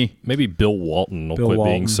 Maybe Bill Walton will quit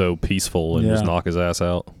being so peaceful and just knock his ass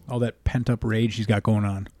out. All that pent-up rage he's got going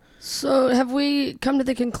on. So have we come to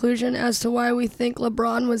the conclusion as to why we think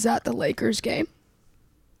LeBron was at the Lakers game?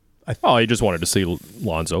 He just wanted to see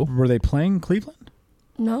Lonzo. Were they playing Cleveland?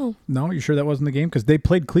 No. No? You sure that wasn't the game? Because they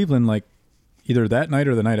played Cleveland either that night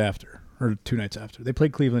or the night after. Or 2 nights after. They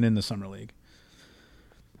played Cleveland in the Summer League.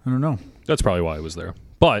 I don't know. That's probably why he was there.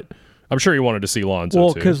 But I'm sure he wanted to see Lonzo,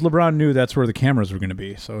 well, too. because LeBron knew that's where the cameras were going to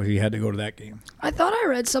be, so he had to go to that game. I thought I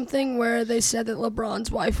read something where they said that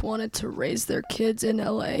LeBron's wife wanted to raise their kids in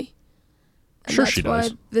L.A. And sure that's she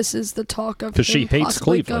does. why this is the talk of because she hates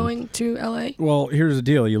possibly Cleveland. going to L.A. Well, here's the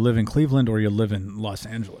deal. You live in Cleveland or you live in Los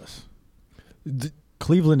Angeles.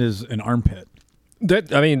 Cleveland is an armpit.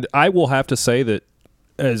 I will have to say that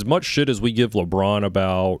as much shit as we give LeBron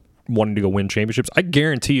about wanting to go win championships, I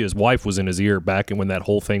guarantee his wife was in his ear back when that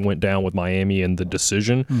whole thing went down with Miami and the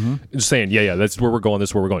decision, just saying, yeah, that's where we're going,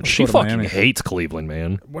 this is where we're going. She fucking hates Cleveland,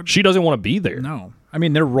 man. She doesn't want to be there. No. I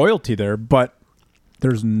mean, they're royalty there, but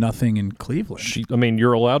there's nothing in Cleveland.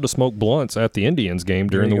 You're allowed to smoke blunts at the Indians game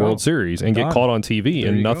during the World Series and get caught on TV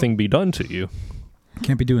and nothing be done to you.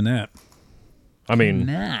 Can't be doing that.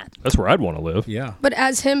 That's where I'd want to live. Yeah. But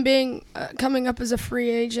as him being coming up as a free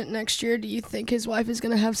agent next year, do you think his wife is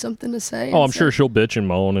going to have something to say? Oh, I'm sure she'll bitch and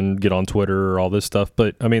moan and get on Twitter or all this stuff.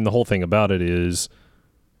 But, the whole thing about it is,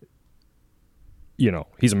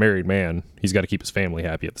 he's a married man. He's got to keep his family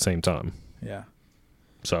happy at the same time. Yeah.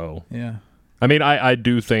 So. Yeah. I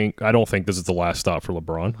don't think this is the last stop for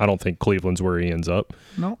LeBron. I don't think Cleveland's where he ends up.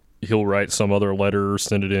 No. He'll write some other letter,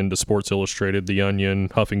 send it in to Sports Illustrated, The Onion,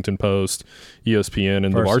 Huffington Post, ESPN,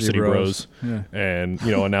 and the Varsity Bros. Yeah. And,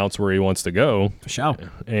 announce where he wants to go. Shout.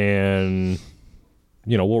 And,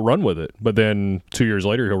 we'll run with it. But then 2 years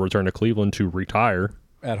later, he'll return to Cleveland to retire.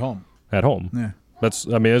 At home. Yeah. This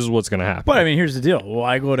is what's going to happen. But, here's the deal.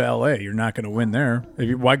 Why go to L.A.? You're not going to win there.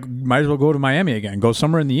 Might as well go to Miami again. Go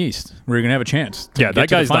somewhere in the East where you're going to have a chance. Yeah, that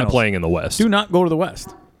guy's not playing in the West. Do not go to the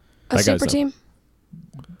West. A super team?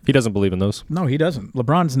 He doesn't believe in those. No, he doesn't.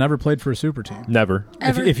 LeBron's never played for a super team. Never.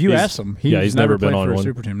 If you ask him, he's never been played on for one. a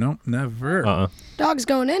super team. No, never. Dog's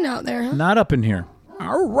going in out there, huh? Not up in here.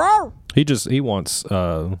 He wants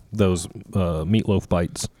those meatloaf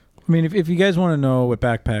bites. If you guys want to know what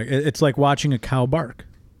backpack, it's like watching a cow bark.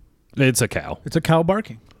 It's a cow. It's a cow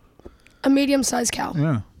barking. A medium-sized cow.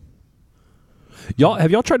 Yeah. Have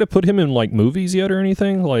y'all tried to put him in movies yet or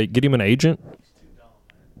anything? Like get him an agent?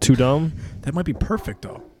 Too dumb? That might be perfect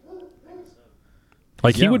though.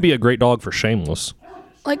 He would be a great dog for Shameless.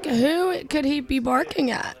 Who could he be barking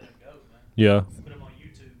at? Yeah.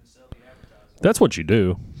 That's what you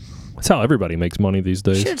do. That's how everybody makes money these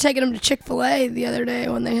days. Should have taken him to Chick-fil-A the other day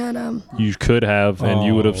when they had You could have, and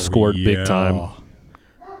you would have scored big time.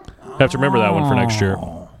 Have to remember that one for next year.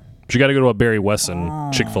 But you got to go to a Barry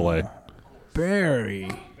Wesson Chick-fil-A. Barry.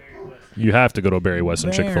 You have to go to a Barry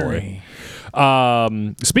Wesson Chick-fil-A.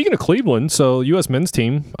 Speaking of Cleveland, so U.S. men's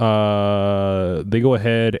team, they go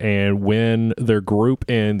ahead and win their group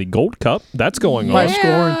in the Gold Cup. That's going on. By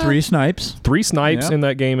scoring 3 snipes. 3 snipes in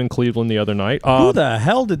that game in Cleveland the other night. Who the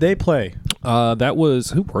hell did they play? That was,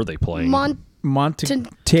 who were they playing?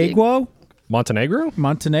 Montenegro?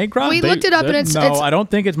 Montenegro? We looked it up and it's... I don't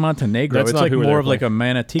think it's Montenegro. It's more of like a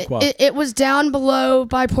Manatiqua. It was down below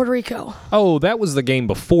by Puerto Rico. Oh, that was the game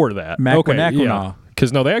before that. Mackinac. Yeah.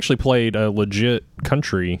 Because, they actually played a legit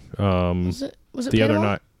country Was it the Panama? other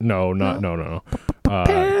night. No. I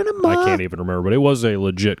can't even remember, but it was a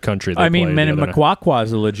legit country. Manamaquaqua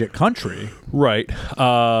is a legit country. Right.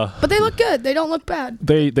 But they look good. They don't look bad.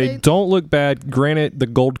 They don't look bad. Granted, the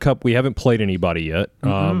Gold Cup, we haven't played anybody yet.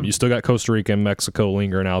 You still got Costa Rica and Mexico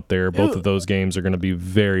lingering out there. Both of those games are going to be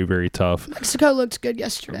very, very tough. Mexico looked good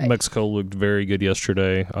yesterday. Mexico looked very good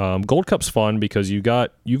yesterday. Gold Cup's fun because you've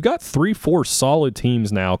got 3-4 solid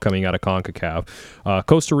teams now coming out of CONCACAF.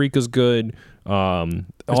 Costa Rica's good.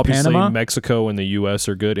 Obviously, Panama? Mexico and the U.S.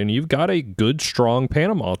 are good, and you've got a good, strong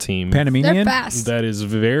Panama team. They're Panamanian, fast. That is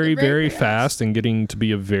very, very fast and getting to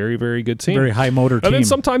be a very, very good team. very high motor And team. then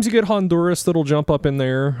sometimes you get Honduras that'll jump up in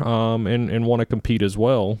there and want to compete as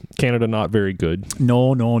well. Canada not very good.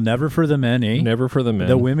 No, never for the men, eh? Never for the men.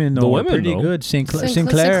 The women, though, the are women, pretty though. good.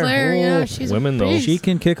 Sinclair. Yeah, Oh, she's women, a though. beast. she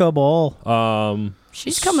can kick a ball.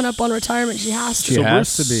 She's coming up on retirement. She has to. She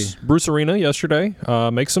has to be. Bruce Arena yesterday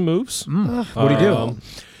make some moves. What do you do?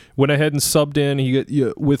 Went ahead and subbed in.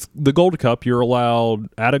 With the Gold Cup, you're allowed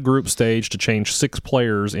at a group stage to change 6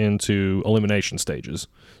 players into elimination stages.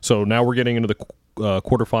 So now we're getting into the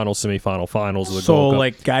quarterfinals, semifinal, finals of the Gold Cup. So,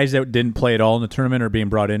 like, guys that didn't play at all in the tournament are being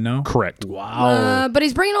brought in now? Correct. Wow. But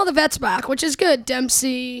he's bringing all the vets back, which is good.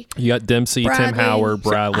 Dempsey. You got Dempsey, Tim Bradley. Howard,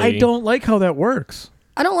 Bradley. I don't like how that works.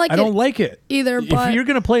 I don't like I don't like it. either, but if you're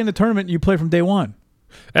going to play in the tournament, you play from day one.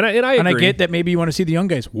 And I agree. And I get that maybe you want to see the young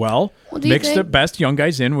guys. Well, do you mix the think? best young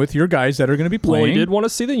guys in with your guys that are going to be playing. Well, he did want to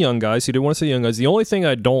see the young guys. The only thing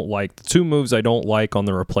I don't like, the 2 moves I don't like on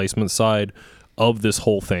the replacement side of this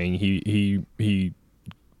whole thing, he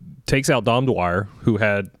takes out Dom Dwyer, who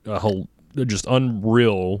had a whole just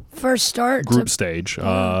unreal first start group stage.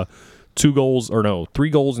 3 goals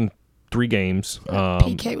in 3 games.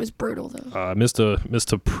 PK was brutal though. Missed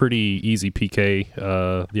a pretty easy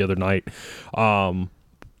PK the other night.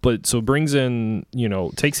 But so brings in,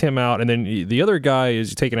 takes him out, and then the other guy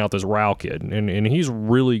is taking out this Rao kid, and he's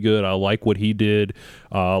really good. I like what he did.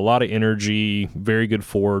 A lot of energy, very good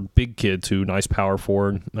forward, big kid too, nice power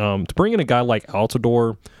forward. To bring in a guy like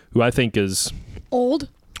Altidore, who I think is Old.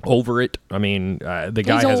 over it. I mean, the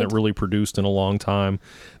guy hasn't old. really produced in a long time.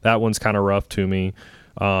 That one's kind of rough to me.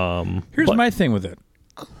 Here's my thing with it.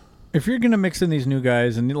 If you're going to mix in these new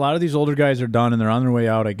guys, and a lot of these older guys are done and they're on their way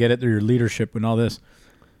out, I get it, they're your leadership and all this.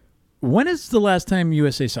 When is the last time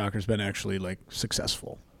USA Soccer's been actually, like,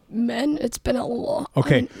 successful? Men, it's been a long.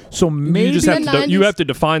 Okay, so maybe You just have the to, you 90s. have to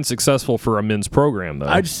define successful for a men's program, though.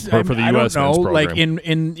 I for the I U.S. don't men's know, program. like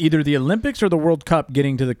in either the Olympics or the World Cup,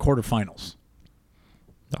 getting to the quarterfinals.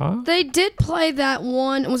 They did play that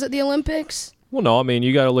one. Was it the Olympics? Well, no, I mean,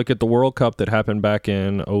 you got to look at the World Cup that happened back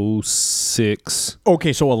in 06.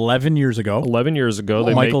 Okay, so 11 years ago. 11 years ago.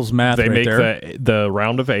 They Michael's math They right make there. the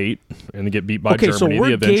round of 8, and they get beat by Okay, Germany, so the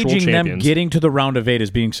we're eventual gauging them champions. getting to the round of 8 as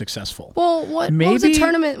being successful. Well, what was Maybe- the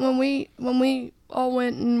tournament when we all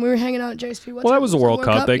went and we were hanging out at JSP? Well, that was the World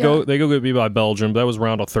Cup. They Yeah. go get beat by Belgium. That was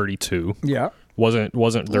round of 32. Yeah. Wasn't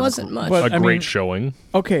Wasn't much. But, a I great mean- showing.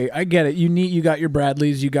 Okay, I get it. You got your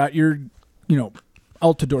Bradleys, you got your,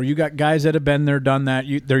 Altidore. You got guys that have been there, done that.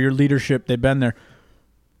 They're your leadership. They've been there.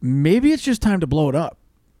 Maybe it's just time to blow it up.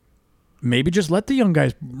 Maybe just let the young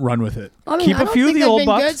guys run with it. I mean, Keep I a don't few of think the they've old been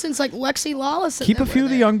bucks. good since like Lexi Lawless. and Keep a them few were of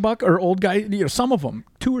the there. young buck or old guys. Some of them,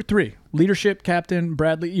 2 or 3. Leadership, captain,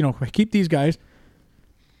 Bradley. Keep these guys.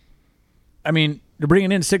 I mean, they're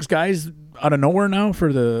bringing in 6 guys out of nowhere now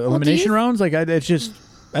for the elimination rounds. Like, it's just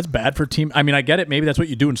that's bad for team. I mean, I get it. Maybe that's what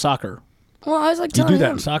you do in soccer. Well, I was like, You telling do that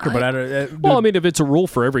him, in soccer, but Well, I mean, if it's a rule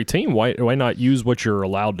for every team, why not use what you're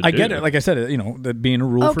allowed to do? I get it. Like I said, that being a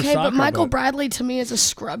rule for okay, soccer. but Michael Bradley to me is a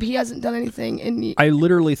scrub. He hasn't done anything, and I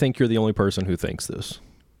literally think you're the only person who thinks this.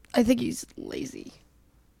 I think he's lazy.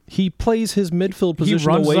 He plays his midfield he position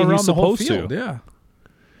runs the way around he's the whole supposed field. to. Yeah.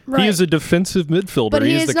 Right. He is a defensive midfielder. But He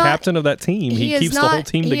he is is the not- captain of that team. He keeps the whole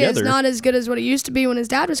team together. He is not as good as what he used to be when his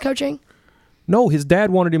dad was coaching. No, his dad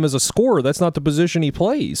wanted him as a scorer. That's not the position he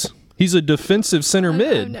plays. He's a defensive center I've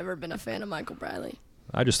mid. never been a fan of Michael Bradley.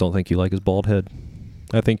 I just don't think you like his bald head.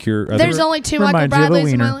 I think you're. There's only 2 Michael reminds you of a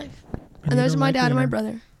Bradleys in my wiener. life, and those are my dad and my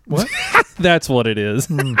brother. What? That's what it is.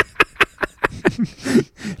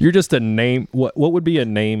 You're just a name. What would be a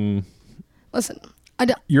name? Listen, I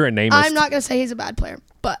don't. You're a namist. I'm not gonna say he's a bad player,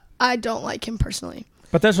 but I don't like him personally.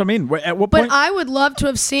 But that's what I mean. At what But point? I would love to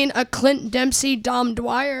have seen a Clint Dempsey, Dom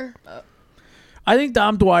Dwyer. I think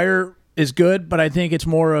Dom Dwyer is good, but I think it's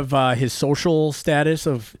more of his social status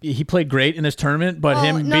of he played great in this tournament, but Well,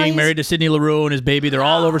 him no, being he's- married to Sydney LaRue and his baby, they're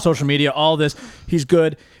all over social media, all this. He's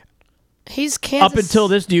good. He's Kansas. Up until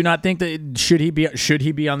this, do you not think that should he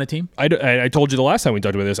be on the team? I told you the last time we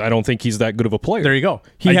talked about this. I don't think he's that good of a player. There you go.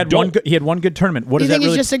 He I had don't. he had one good tournament. What You does that think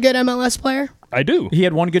really? he's just a good MLS player? I do. He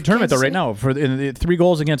had one good tournament though Kansas right now for in the 3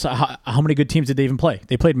 goals against how many good teams did they even play?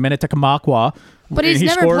 They played Minnetonka, But and he's he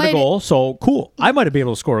never scored a played goal, so cool. I might have been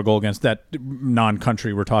able to score a goal against that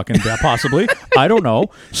non-country we're talking about, possibly. I don't know.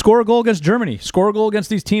 Score a goal against Germany. Score a goal against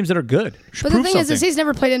these teams that are good. But the thing is he's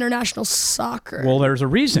never played international soccer. Well, there's a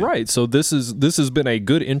reason. Right. So this has been a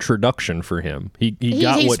good introduction for him.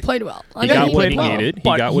 He's played well. He got what he needed.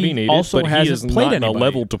 He got what he needed. Also but he is hasn't played not anybody. a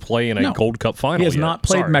level to play in a Gold Cup final. He has yet. not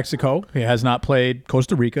played Sorry. Mexico. He has not played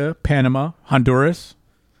Costa Rica, Panama, Honduras.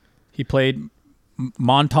 He played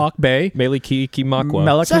Montauk Bay. Meliki Makwa.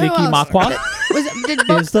 Meliki Makwa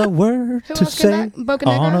is the word to say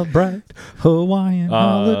on a bright Hawaiian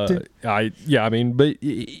holiday. But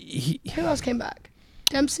who else came back?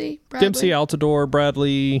 Dempsey, Altidore,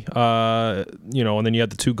 Bradley, and then you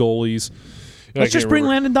had the two goalies. Let's just bring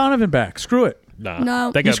Landon Donovan back. Screw it.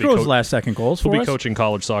 No. They He screws last-second goals He'll for be us. coaching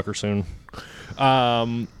college soccer soon.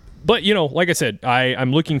 But, like I said,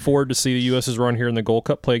 I'm looking forward to see the U.S.'s run here in the Gold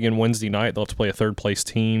Cup. Play again Wednesday night. They'll have to play a third-place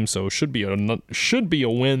team, so should be a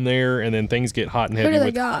win there, and then things get hot and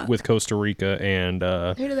heavy with Costa Rica and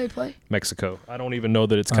who do they play? Mexico. I don't even know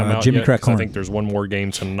that it's come out Jimmy yet. 'Cause I Crackhorn. think there's one more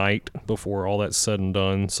game tonight before all that's said and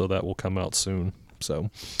done, so that will come out soon.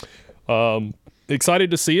 So,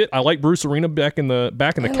 excited to see it. I like Bruce Arena back in the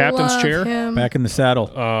captain's chair. Him. Back in the saddle.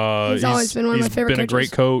 He's always been one of my favorite He's been a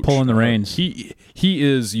great coaches. coach. Pulling the reins. He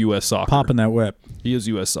is U.S. soccer. Popping that whip. He is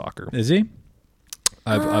U.S. soccer. Is he?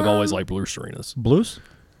 I've always liked Bruce Arenas. Bruce?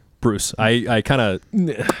 I kind of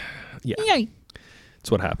yeah.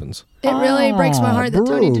 That's what happens. It really breaks my heart that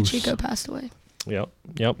Tony Bruce. DeChico passed away. Yep.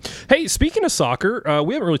 Hey, speaking of soccer,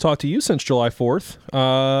 we haven't really talked to you since July 4th.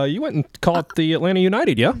 You went and caught the Atlanta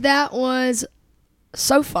United, yeah? That was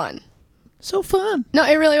so fun. So fun. No,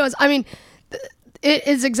 it really was. I mean, it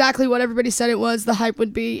is exactly what everybody said it was. The hype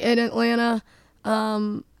would be in Atlanta.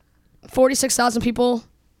 46,000 people.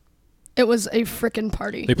 It was a freaking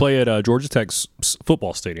party. They play at Georgia Tech's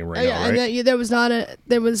football stadium right now, right?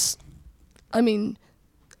 And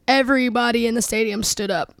everybody in the stadium stood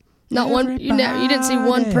up. Not one. You didn't see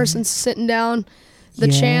one person sitting down. The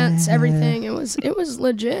chants, everything. It was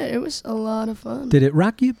legit. It was a lot of fun. Did it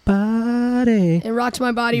rock your body? It rocked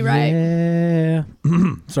my body right. Yeah.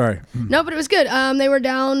 Sorry. No, but it was good. They were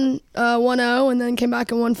down 1-0 and then came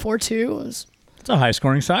back and won 4-2. It's a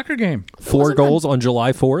high-scoring soccer game. 4 goals on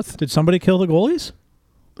July 4th. Did somebody kill the goalies?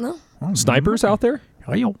 No. Snipers out there?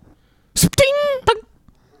 Oh, yo.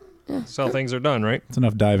 That's how things are done, right? It's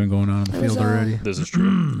enough diving going on in the field already. This is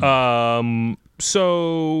true.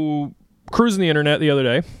 So cruising the internet the other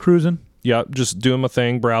day. Cruising. Yeah, just doing my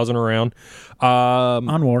thing, browsing around.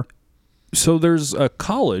 On war. So there's a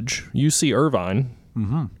college, UC Irvine,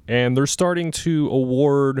 and they're starting to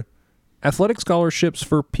award athletic scholarships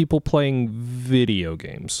for people playing video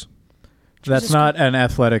games. That's not an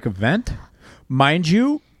athletic event. Mind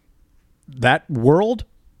you, that world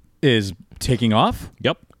is taking off.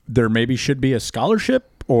 Yep. There maybe should be a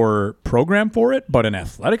scholarship or program for it, but an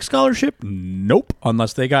athletic scholarship? Nope.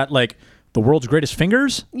 Unless they got like the world's greatest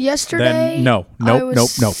fingers. Yesterday, then no. I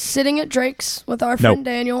was sitting at Drake's with our friend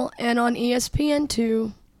Daniel, and on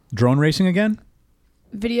ESPN2, Drone racing again?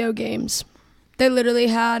 video games. They literally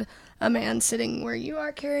had a man sitting where you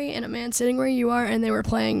are, Carrie, and a man sitting where you are, and they were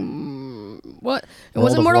playing what? It World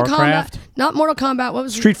wasn't of Mortal Warcraft? Kombat. Not Mortal Kombat. What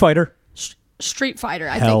was Street Fighter. Street Fighter?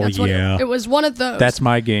 I Hell think that's yeah. what it was. One of those. That's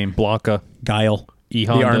my game. Blanca. Guile.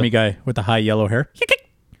 E-Honda. The army guy with the high yellow hair.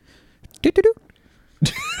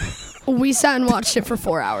 We sat and watched it for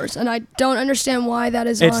 4 hours, and I don't understand why that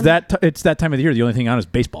is It's on. it's that time of the year. The only thing on is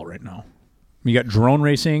baseball right now. You got drone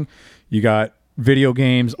racing. You got video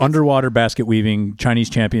games, underwater basket weaving, Chinese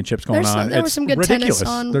championships going on. There was some good ridiculous.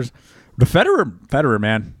 tennis on. There's the Federer,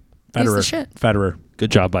 man. He's the Federer. shit. Federer.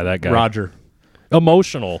 Good job by that guy. Roger.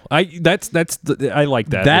 Emotional. I like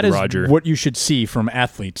that. That with is Roger. what you should see from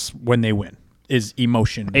athletes when they win. Is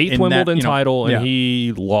emotion. 8th in Wimbledon that, title, and yeah.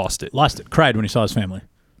 he lost it. Lost it. Cried when he saw his family.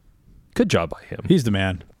 Good job by him. He's the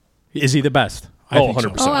man. Is he the best? I Oh,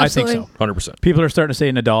 think 100%. So. Oh, I think absolutely. so. 100%. People are starting to say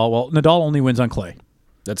Nadal. Well, Nadal only wins on clay.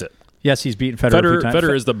 That's it. Yes, he's beaten Federer a few times.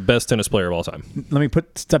 Federer is the best tennis player of all time. Let me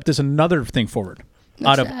step this another thing forward.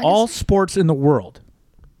 That's Out of all sports in the world,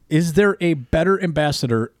 is there a better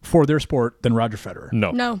ambassador for their sport than Roger Federer?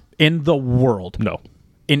 No. In the world. No.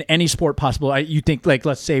 In any sport possible. You think, like,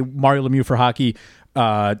 let's say Mario Lemieux for hockey,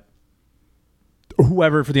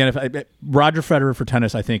 whoever for the NFL. Roger Federer for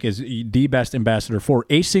tennis, I think, is the best ambassador for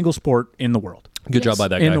a single sport in the world. Good job by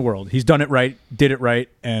that guy. In the world. He's done it right, did it right,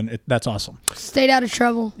 and that's awesome. Stayed out of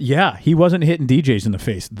trouble. Yeah, he wasn't hitting DJs in the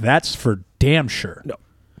face. That's for damn sure. No.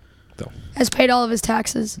 though. Has paid all of his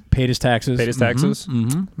taxes. Paid his taxes.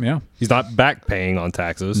 Mm-hmm. Yeah. He's not back paying on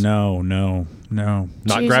taxes. No. Not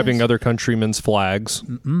Jesus. grabbing other countrymen's flags,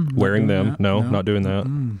 wearing them. No. Not doing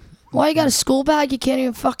that. Why you got a school bag? You can't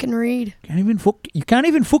even fucking read. You can't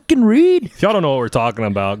even fucking read. If y'all don't know what we're talking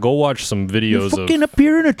about, go watch some You're videos fucking of up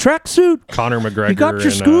here in a tracksuit. Conor McGregor You got your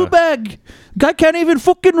and school bag. Guy can't even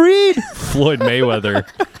fucking read. Floyd Mayweather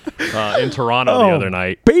in Toronto the other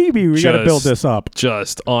night. Baby, we got to build this up.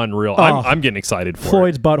 Just unreal. Oh. I'm getting excited for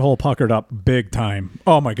Floyd's it. butthole puckered up big time.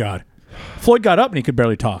 Oh, my God. Floyd got up and he could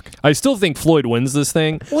barely talk. I still think Floyd wins this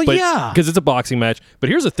thing. Well, yeah. Because it's a boxing match. But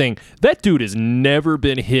here's the thing. That dude has never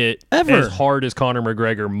been hit Ever. as hard as Conor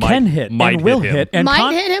McGregor Can hit and will hit. And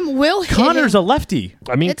Might hit him, will hit Connor's him. a lefty.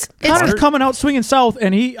 I mean, It's Connor's coming out swinging south,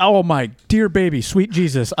 and oh, my dear baby, sweet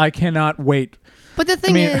Jesus, I cannot wait. But the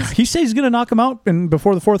thing is, he says he's going to knock him out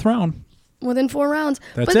before the 4th round. within 4 rounds.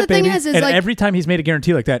 That's but it, the thing baby. is And like every time he's made a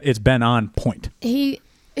guarantee like that, it's been on point.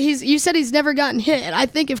 you said he's never gotten hit. And I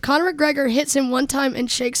think if Conor McGregor hits him one time and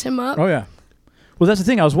shakes him up, Oh, yeah. Well, that's the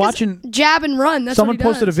thing. I was watching. jab and run. That's Someone what he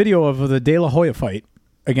posted a does. video of the De La Hoya fight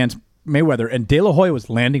against Mayweather, and De La Hoya was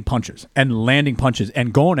landing punches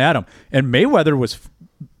and going at him, and Mayweather was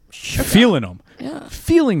feeling them,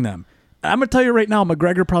 feeling them. I'm gonna tell you right now,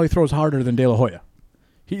 McGregor probably throws harder than De La Hoya.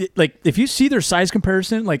 If you see their size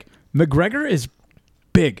comparison, McGregor is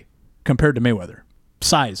big compared to Mayweather.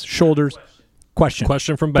 Size, shoulders. Question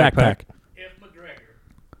from Backpack. If McGregor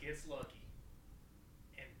gets lucky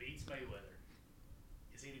and beats Mayweather,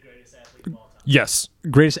 is he the greatest athlete of all time? Yes.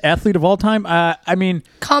 Greatest athlete of all time. I mean,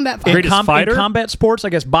 Combat fight. Greatest fighter? in combat sports, I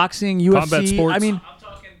guess boxing, UFC. Combat sports? I mean, I'm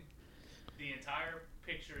talking the entire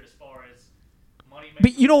picture as far as money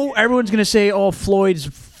but everyone's gonna say, "Oh, Floyd's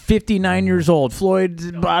 59 years old.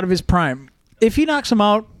 Floyd's out of his prime." If he knocks him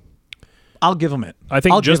out, I'll give him it. I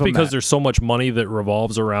think I'll just give him because that. there's so much money that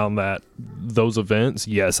revolves around those events,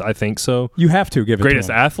 yes, I think so. You have to give it Greatest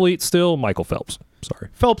to him. athlete still, Michael Phelps. Sorry.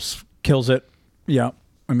 Phelps kills it. Yeah.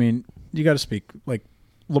 I mean, you got to speak.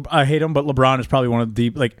 I hate him, but LeBron is probably one of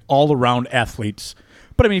the all-around athletes.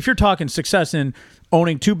 But I mean, if you're talking success in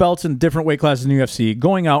owning 2 belts in different weight classes in the UFC,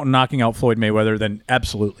 going out and knocking out Floyd Mayweather, then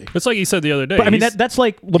absolutely. It's like he said the other day. But I mean, that's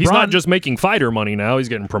like LeBron. He's not just making fighter money now; he's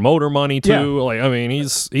getting promoter money too. Yeah.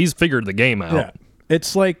 He's figured the game out. Yeah.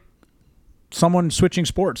 It's like someone switching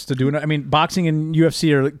sports to do it. I mean, boxing and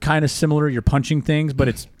UFC are kind of similar. You're punching things, but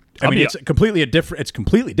it's completely different. It's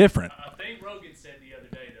completely different. I think Rogan said the other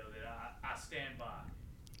day, though, that I stand by.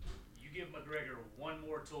 You give McGregor one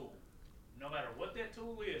more tool, no matter what that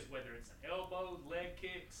tool is, whether it's an elbow, leg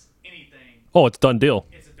kicks, anything, Oh, it's done deal.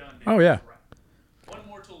 it's a done deal. Oh, yeah. Right. One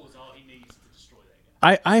more tool is all he needs to destroy that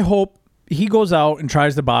guy. I hope he goes out and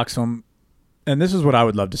tries to box him, and this is what I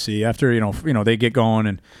would love to see after they get going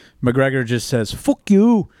and McGregor just says "fuck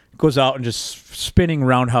you," goes out and just spinning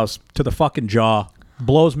roundhouse to the fucking jaw,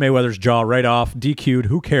 blows Mayweather's jaw right off, DQ'd.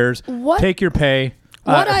 Who cares? Take your pay.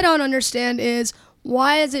 What I don't understand is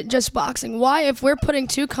why is it just boxing? Why, if we're putting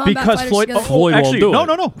 2 combat Because fighters Floyd, together? Floyd won't actually, do no,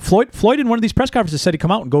 it. no. Floyd in one of these press conferences said he'd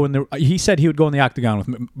come out and go in there. He said he would go in the octagon with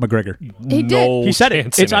McGregor. He did. No He said it.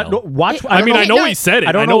 chance It's in on, hell. watch. I mean, I know he said it.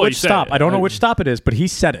 I don't know he which said stop. it. I don't know which stop it is, but he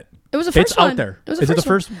said it. It was the first It's one. out there. It was Is it the one.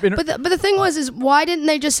 first? But the thing is why didn't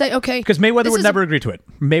they just say, okay? Because Mayweather this would is never agree to it.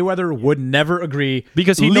 Mayweather would never agree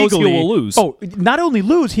Because he knows he legally. will lose. Oh, not only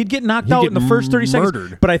lose, he'd get knocked out get in the first 30 seconds.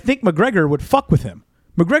 murdered. But I think McGregor would fuck with him.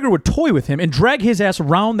 McGregor would toy with him and drag his ass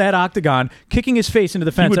around that octagon, kicking his face into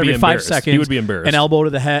the fence would be every 5 embarrassed. seconds. He would be embarrassed. An elbow to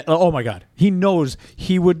the head. Oh, my God. He knows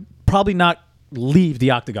he would probably not leave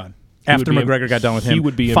the octagon after would be McGregor got done with him. he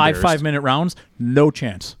would be 5 embarrassed. 5-minute rounds, no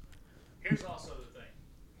chance. Here's also the thing.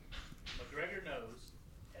 McGregor knows,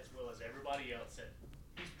 as well as everybody else, that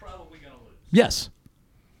he's probably going to lose. Yes.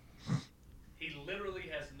 He literally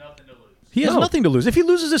has nothing to lose. He has No. nothing to lose. If he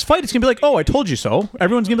loses this fight, it's going to be like, oh, I told you so.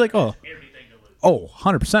 Everyone's going to be like, oh, Everything to lose. oh,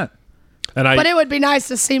 100%. And But it would be nice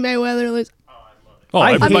to see Mayweather lose.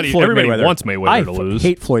 I everybody, hate Floyd everybody Mayweather. wants Mayweather I to lose.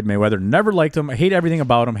 hate Floyd Mayweather. Never liked him. I hate everything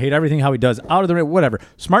about him. Hate everything how he does out of the ring. Whatever.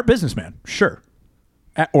 Smart businessman. Sure.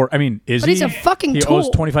 Is But he? he's a fucking He tool. owes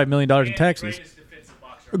 $25 million in taxes. Greatest defensive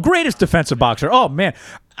boxer. Greatest defensive boxer. Oh, man.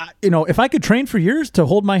 If I could train for years to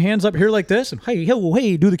hold my hands up here like this and hey,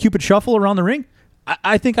 do the Cupid shuffle around the ring,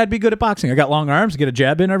 I think I'd be good at boxing. I got long arms, get a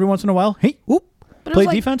jab in every once in a while. Hey, whoop. But it Play was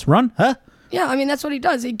like- defense, run, huh? Yeah, I mean, that's what he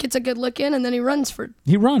does. He gets a good lick in, and then he runs for...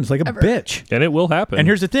 He runs like a Ever. bitch. And it will happen. And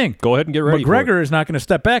here's the thing. Go ahead and get ready for McGregor is not going to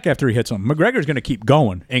step back after he hits him. McGregor's going to keep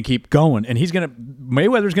going, and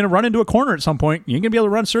Mayweather's going to run into a corner at some point. You ain't going to be able to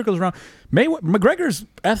run circles around. McGregor's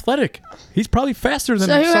athletic. He's probably faster than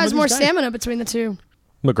So who some has of more these guys. stamina between the two?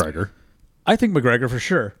 McGregor. I think McGregor for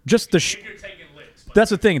sure. Just the If you're taking licks, That's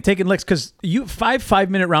the thing. Taking licks because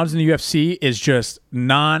five-minute rounds in the UFC is just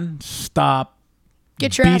non-stop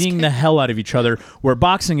Get your ass beating kicked. the hell out of each other. Where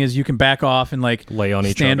boxing is, you can back off and like Lay on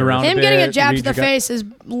each stand other. around. Him a getting a bit, jab read to the your gut. face is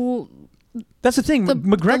That's the thing. the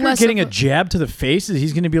McGregor less getting of a a- jab to the face,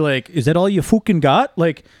 he's going to be like, "Is that all you fucking got?"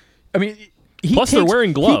 Like, I mean, Plus, they're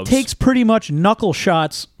wearing gloves. He takes pretty much knuckle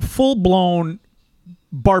shots, full blown,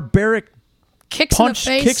 barbaric kicks punch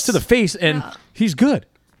in the face. kicks to the face, and Yeah. he's good.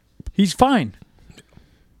 He's fine.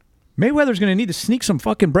 Mayweather's going to need to sneak some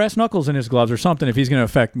fucking brass knuckles in his gloves or something if he's going to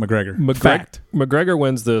affect McGregor. Fact. McGregor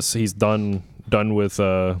wins this. He's done with.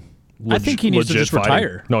 I think he needs to just fighting.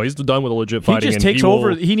 retire. No, he's done with a legit He fighting. just and takes he will-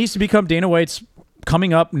 over. He needs to become Dana White's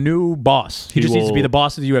coming up new boss. He just needs to be will- the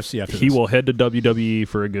boss of the UFC after He this. will head to WWE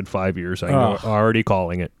for a good 5 years. I'm Ugh. already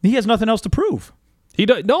calling it. He has nothing else to prove. He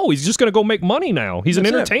does, no, he's just going to go make money now. He's an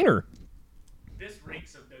That's it. entertainer. This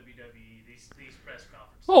reeks of WWE. These press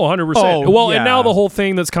conferences. Oh, 100%. Oh, Well, yeah. and now the whole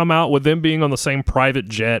thing that's come out with them being on the same private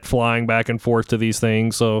jet flying back and forth to these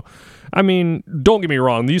things. So, I mean, don't get me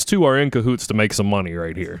wrong. These two are in cahoots to make some money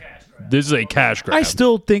right here. This is a cash grab. I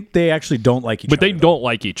still think they actually don't like each But other. they don't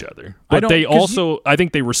like each other. I But don't- they 'cause also, I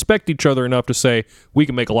think they respect each other enough to say, we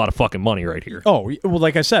can make a lot of fucking money right here. Oh, well,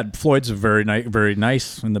 like I said, Floyd's very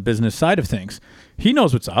nice in the business side of things. He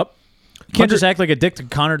knows what's up. You can't just act like a dick to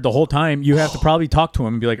Connor the whole time. You have to probably talk to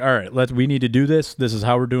him and be like, all right, we need to do this. This is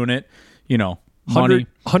how we're doing it. You know, money.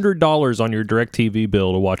 $100 on your DirecTV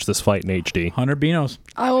bill to watch this fight in HD. 100 Beanos.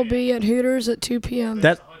 I will be at Hooters at 2 p.m.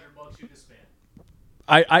 That $100 you can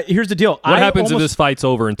spend. here's the deal. What happens if this fight's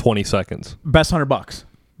over in 20 seconds? best $100?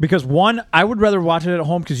 Because one, I would rather watch it at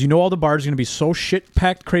home because you know all the bars are going to be so shit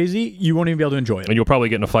packed crazy, you won't even be able to enjoy it. And you'll probably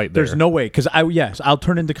get in a fight there. There's no way because I'll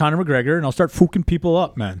turn into Conor McGregor and I'll start fooking people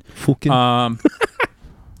up, man.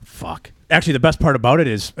 Fuck. Actually, the best part about it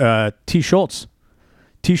is T. Schultz.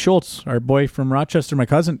 T. Schultz, our boy from Rochester, my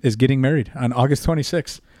cousin, is getting married on August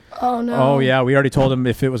 26th. Oh no. Oh yeah, we already told him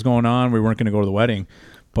if it was going on, we weren't going to go to the wedding,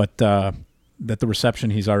 but that the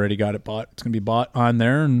reception he's already got it bought. It's going to be bought on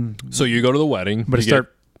there, and So you go to the wedding. but you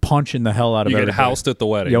start punching the hell out of get everybody. housed at the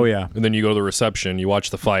wedding. Oh, yeah. And then you go to the reception, you watch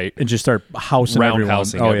the fight, and just start housing everyone.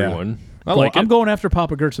 roundhousing Oh, yeah. everyone. I like I'm it. going after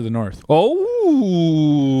Papa Gertz of the North.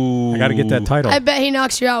 Oh. I got to get that title. I bet he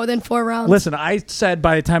knocks you out within 4 rounds. Listen, I said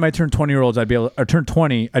by the time I turn 20-year-olds, I'd be able, or turn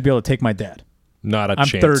 20, I'd be able to take my dad. Not a I'm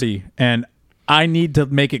chance. 30, and I need to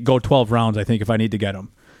make it go 12 rounds. I think if I need to get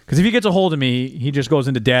him, because if he gets a hold of me, he just goes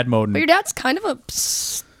into dad mode. But And, your dad's kind of a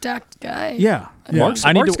stacked guy. yeah. Mark's,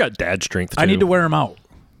 I need Mark's to. got dad strength, too. I need to wear him out.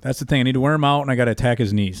 That's the thing. I need to wear him out, and I got to attack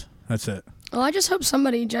his knees. That's it. Well, I just hope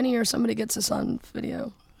Jenny or somebody gets this on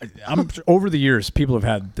video. I'm over the years, people have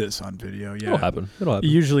had this on video. Yeah, It'll happen. It'll It happen.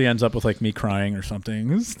 usually ends up with like me crying or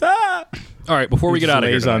something. Stop. All right, before we He get just out of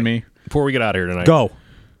here lays tonight, on me. Before we get out of here tonight, Go.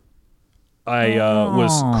 I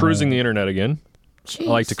was cruising the internet again. Jeez. I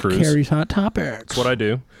like to cruise. Hot Topics. That's what I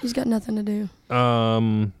do. He's got nothing to do. Hey,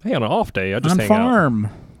 on an off day, I just On hang farm.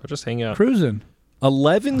 out. I just hang out. Cruising.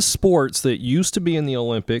 11 sports that used to be in the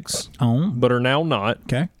Olympics Oh. but are now not.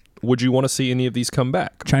 Okay. Would you want to see any of these come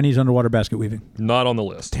back? Chinese underwater basket weaving. Not on the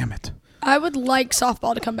list. Damn it. I would like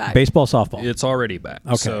softball to come back. Baseball, softball. It's already back.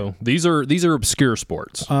 Okay. So these are obscure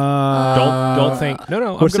sports. Don't think.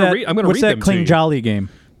 No. What's I'm gonna that? read. I'm gonna what's read that them Kling to you. Jolly game?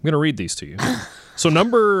 I'm gonna read these to you. So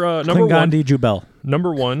number one. Klingandi Jubel.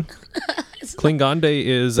 Number one. Klingande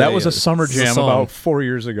is That was a summer it's jam song. about 4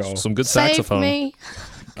 years ago. Some good Save saxophone. me.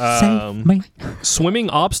 Save me. Swimming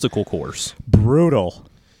obstacle course. Brutal.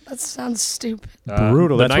 That sounds stupid.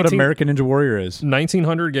 Brutal. the That's what 19 American Ninja Warrior is.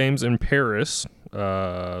 1900 games in Paris.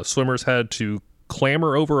 Swimmers had to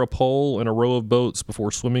clamber over a pole in a row of boats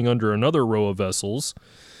before swimming under another row of vessels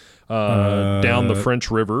down the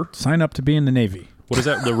French River. Sign up to be in the Navy. What is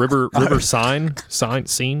that? The river Seine?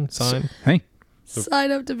 Hey,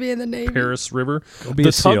 Sign up to be in the Navy. Paris River. be The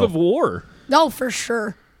a tug SEAL. of war. No, for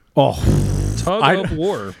sure. oh, Tug of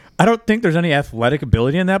war. I don't think there's any athletic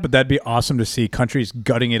ability in that, but that'd be awesome to see countries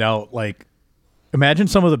gutting it out. Like, imagine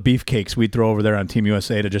some of the beefcakes we'd throw over there on Team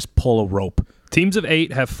USA to just pull a rope. Teams of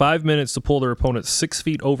 8 have 5 minutes to pull their opponent 6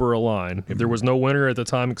 feet over a line. If there was no winner at the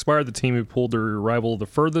time expired, the team who pulled their rival the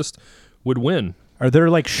furthest would win. Are there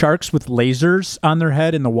like sharks with lasers on their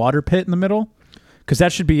head in the water pit in the middle? Because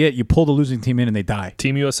that should be it. You pull the losing team in and they die.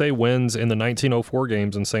 Team USA wins in the 1904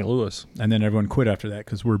 games in St. Louis. And then everyone quit after that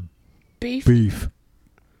because we're Beef. beef.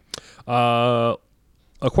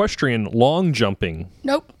 Equestrian long jumping.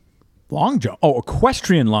 Nope. Long jump. Oh,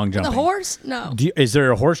 equestrian long jumping. The horse? No. Is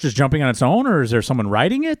there a horse just jumping on its own, or is there someone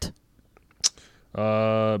riding it?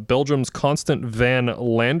 Belgium's Constant van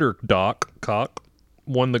Landerdock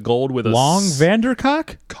won the gold with a Long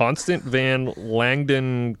Vandercock? Constant Van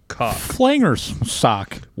Langden Kopp. Flanger's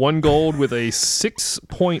sock. Won gold with a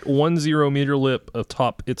 6.10 meter lip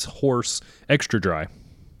atop its horse, Extra Dry.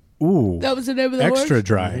 Ooh. That was the name of the Extra horse?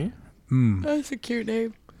 dry. That's a cute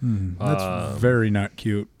name. That's very not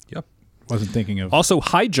cute. Yep. Wasn't thinking of. Also,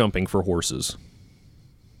 high jumping for horses.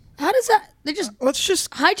 How does that? They just Let's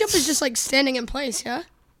just. high jump is just like standing in place, yeah.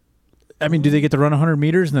 I mean, do they get to run 100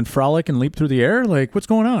 meters and then frolic and leap through the air? Like, what's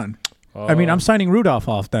going on? I mean, I'm signing Rudolph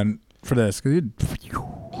off then for this. 'Cause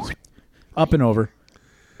up and over.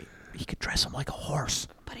 He could dress him like a horse.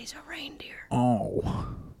 But he's a reindeer. Oh.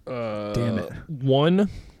 Damn it. One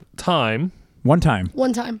time, One time.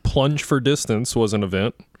 One time. plunge for distance was an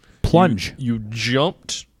event. Plunge. You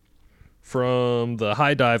jumped from the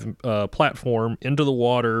high dive platform into the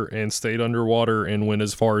water and stayed underwater and went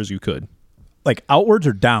as far as you could. Like outwards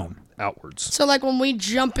or down? Outwards. So like when we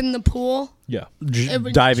jump in the pool, Yeah. It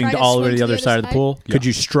would Diving try to to all the way swim to the other side of the pool? Could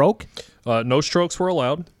you stroke? No strokes were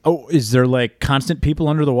allowed. Oh, is there like constant people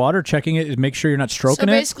under the water checking it to make sure you're not so stroking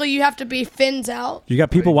it? basically you have to be fins out. You got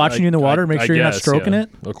people watching you in the water, make sure you're not guess, stroking yeah, it?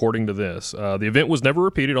 According to this. The event was never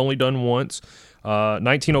repeated, only done once.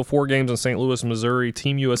 1904 games in St. Louis, Missouri.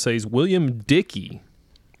 Team USA's William Dickey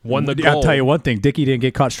won the gold. I'll tell you one thing, Dickie didn't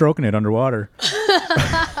get caught stroking it underwater.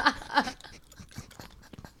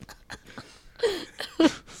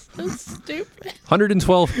 Stupid.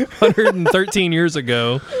 113 years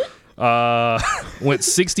ago, went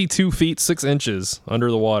 62 feet 6 inches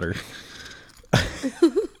under the water.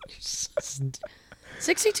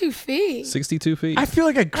 62 feet. 62 feet. I feel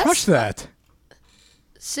like I'd crush that.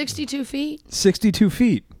 62 feet. 62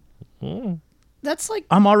 feet. That's like.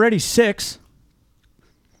 I'm already 6.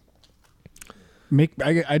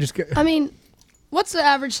 I just get. I mean, what's the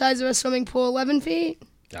average size of a swimming pool? 11 feet.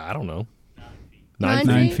 I don't know. 9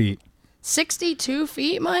 9 feet? feet. 62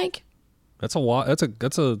 feet, Mike. That's a lot. That's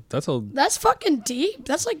a. That's fucking deep.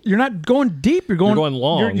 That's like. You're not going deep. You're going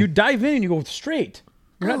long. You dive in and you go straight.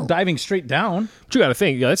 You're not diving straight down. But you got to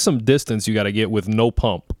think. Yeah, that's some distance you got to get with no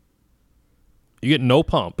pump. You get no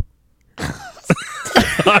pump.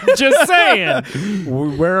 I'm just saying.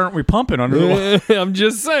 Where aren't we pumping under the water? I'm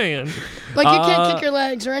just saying. Like you can't kick your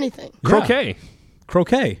legs or anything. Croquet.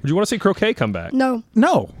 Croquet. Would you want to see croquet come back? No.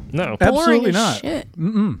 No. No. Absolutely Boring as not. Shit.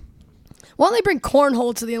 Why don't they bring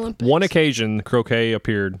cornhole to the Olympics? One occasion, croquet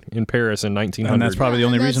appeared in Paris in 1900. And that's probably the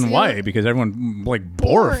only That's reason the why, only- because everyone like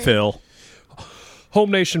bore Boring. Phil. Home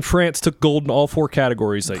nation France took gold in all 4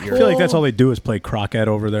 categories that I year. feel like that's all they do is play croquet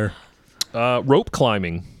over there. Rope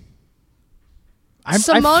climbing. I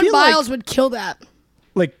Simone feel Biles would kill that.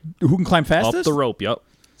 like who can climb fastest? Up the rope, yep.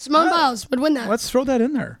 Simone Biles would win that. Let's throw that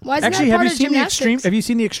in there. Why isn't Actually, that have part you of seen the gymnastics? extreme? Have you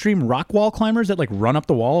seen the extreme rock wall climbers that like run up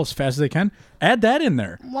the wall as fast as they can? Add that in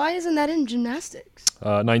there. Why isn't that in gymnastics?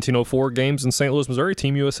 1904 games in St. Louis, Missouri.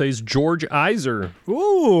 Team USA's George Iser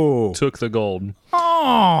Ooh. took the gold.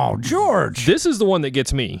 Oh, George. This is the one that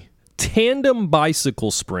gets me. Tandem bicycle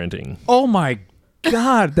sprinting. Oh my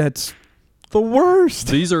God, that's the worst.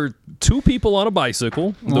 These are 2 people on a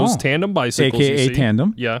bicycle. Those Oh. tandem bicycles. you AKA see.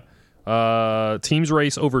 tandem. Yeah. Teams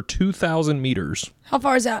race over 2,000 meters. How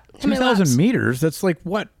far is that? How many 2,000 laps? meters. That's like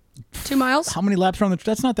what? 2 miles? How many laps around the?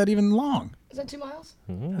 That's not that even long. Is that 2 miles?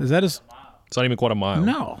 Is that as? It's not even quite a mile.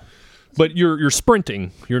 No. But you're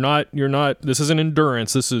sprinting. You're not. This isn't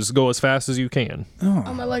endurance. This is go as fast as you can.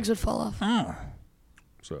 Oh, my legs would fall off. Oh.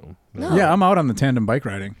 So No. Yeah, I'm out on the tandem bike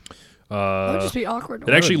riding. That would just be awkward.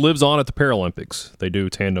 it actually lives on at the Paralympics. They do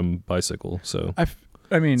tandem bicycle. So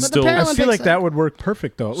I mean, But the still- I feel Paralympics, like that would work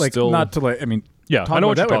perfect though. Like Still- not to like. I mean, Yeah, talk I know about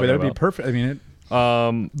what that you're way, but talking that'd be about. perfect. I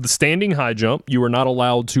mean, the standing high jump, you are not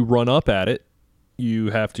allowed to run up at it.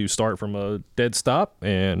 You have to start from a dead stop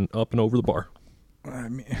and up and over the bar. I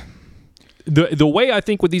mean, The way I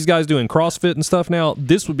think what these guys do in CrossFit and stuff now,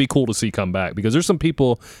 this would be cool to see come back because there's some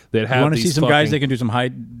people that have you want to these see some guys fucking- that can do some high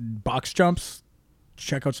box jumps?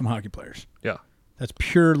 Check out some hockey players. Yeah. That's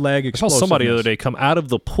pure leg I saw explosiveness. somebody the other day come out of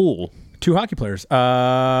the pool. 2 hockey players.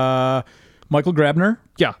 Michael Grabner.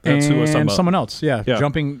 Yeah, that's who I was talking and about. someone else. Yeah, Yeah.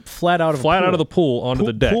 jumping flat out of Flat a pool. out of the pool onto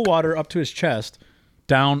the deck. Pool water up to his chest,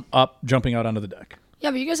 down, up, jumping out onto the deck.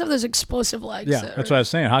 Yeah, but you guys have those explosive legs. Yeah, that that's are- what I was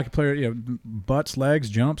saying. Hockey player, butts, legs,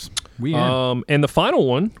 jumps. We in. And the final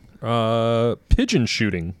one, pigeon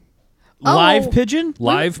shooting. Oh. Live pigeon.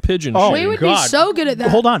 Live pigeon Oh, We shooting. would God. be so good at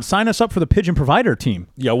that. Hold on, sign us up for the pigeon provider team.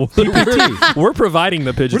 Yeah, we're providing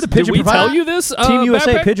the pigeons. We're the pigeon Did we provider- tell you this? Team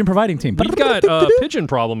USA Backpack? pigeon providing team. We've got a pigeon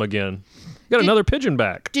problem again. Got another pigeon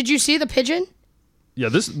back. Did you see the pigeon? Yeah,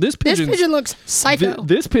 this This pigeon. pigeon looks psycho.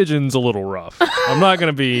 This pigeon's a little rough. I'm not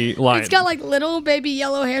gonna be lying. It's got like little baby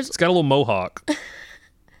yellow hairs. It's got a little mohawk.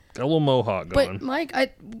 Got a little mohawk going. But Mike,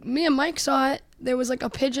 me and Mike saw it. There was like a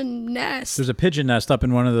pigeon nest. There's a pigeon nest up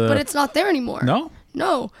in one of the... But it's not there anymore. No?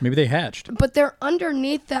 No. Maybe they hatched. But they're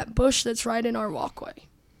underneath that bush that's right in our walkway.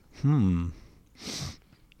 I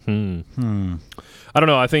don't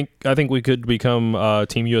know. I think we could become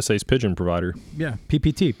Team USA's pigeon provider. Yeah,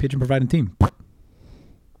 PPT, pigeon providing team.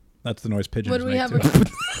 That's the noise pigeons What do we make, have? too.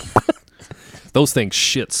 Those things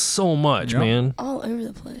shit so much, Yep. man. All over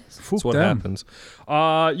the place. That's what happens.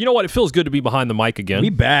 You know what? It feels good to be behind the mic again. We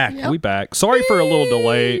back. Yep. We back. Sorry for a little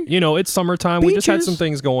delay. You know, it's summertime. We just had Beaches. some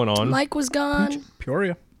things going on. Mike was gone.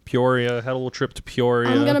 Peoria. Peoria, had a little trip to Peoria.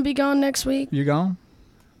 I'm going to be gone next week. You gone?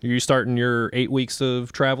 Are you starting your 8 weeks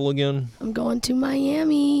of travel again? I'm going to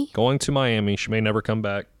Miami. Going to Miami. She may never come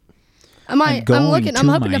back. I'm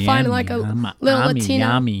hoping to find like a little Latina.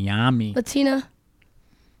 Yummy. Latina.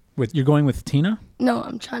 You're going with Tina? No,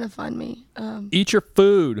 I'm trying to find me. Eat your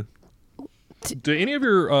food. Do any of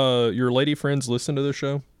your lady friends listen to the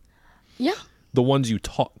show? Yeah. The ones you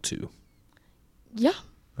talk to? Yeah.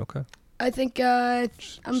 Okay. I think I'm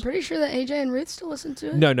pretty sure that AJ and Ruth still listen to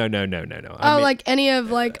it. No. Oh, like any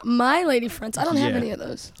of like my lady friends. I don't have Yeah. any of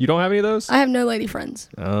those. You don't have any of those? I have no lady friends.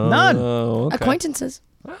 Oh, None. Okay. Acquaintances.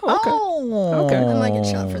 Oh. Okay. I might get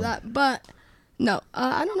shot for that, but no,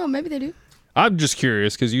 I don't know. Maybe they do. I'm just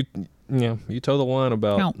curious because you toe the line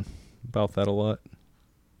about that a lot.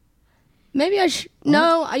 Maybe I should.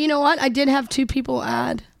 No, you know what? I did have 2 people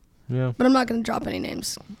add, Yeah. but I'm not going to drop any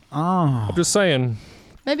names. Oh. I'm just saying.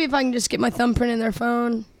 Maybe if I can just get my thumbprint in their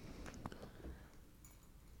phone,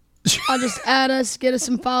 I'll just add us, get us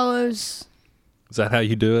some follows. Is that how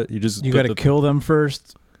you do it? You You got to kill them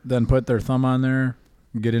first, then put their thumb on there,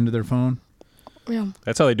 get into their phone. Yeah.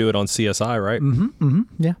 That's how they do it on CSI, right?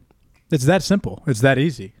 Yeah. It's that simple. It's that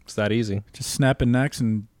easy. It's that easy. Just snapping necks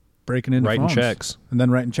and breaking into Writing phones. checks. And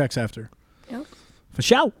then writing checks after. Yep. For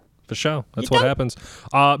show. For sure. That's what happens.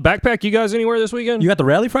 Backpack, you guys anywhere this weekend? You got the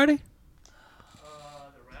rally Friday? The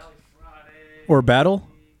Rally Friday. Or battle?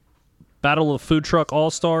 Battle of Food Truck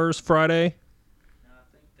All-Stars Friday, No, I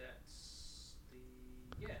think that's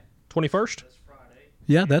the 21st? that's Friday.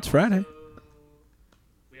 Yeah, that's Friday. Also,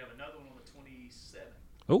 we have another one on the 27th.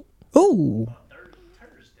 Oh, Oh.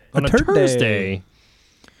 Thursday. on a Thursday. Thursday.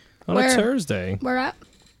 On Where? a Thursday. Where at?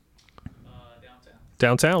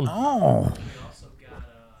 Downtown. Downtown. Oh. We also got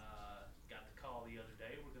the call the other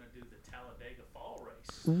day. We're going to do the Talladega Fall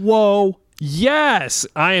Race. Whoa. Yes,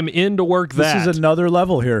 I am in to work that. This is another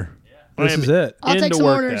level here. This is it. I'll In take to some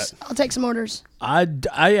work orders. that. I'll take some orders. I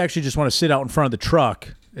actually just want to sit out in front of the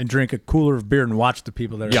truck and drink a cooler of beer and watch the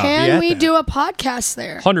people that are Yeah. gonna be Can at we that. do a podcast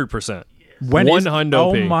there? 100%. When One is- hundo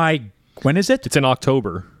Oh P. my! When is it? It's in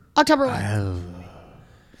October. October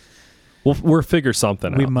what? We'll figure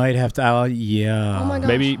something We out. might have to. Yeah. Oh my gosh.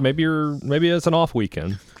 Maybe it's an off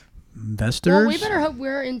weekend. Investors. Well, we better hope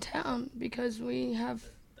we're in town because we have.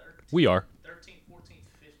 We are. 13th,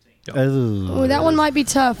 14th, 15th. Oh. Oh, that one might be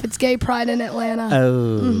tough. It's Gay Pride in Atlanta.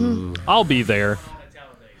 Oh. I'll be there. At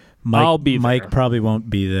Talladega. Mike, I'll be there. Mike probably won't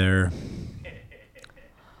be there.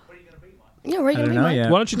 What are you going to be, Mike? Yeah, where are you I gonna don't be, know Mike?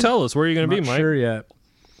 yet. Why don't you tell us where you're going to be, Not Mike? sure yet.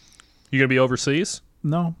 You going to be overseas?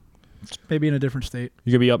 No. It's maybe in a different state.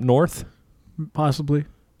 You going to be up north? Possibly.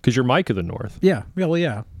 Because you're Mike of the North. Yeah. Yeah. Well,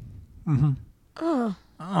 yeah. Oh,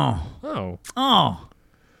 Oh. Oh. Oh.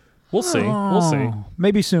 We'll see. We'll see. Oh.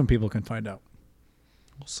 Maybe soon people can find out.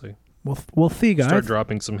 We'll see. We'll see, guys. Start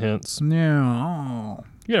dropping some hints. Yeah. Oh.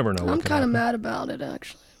 You never know what I'm can kind of happen. mad about it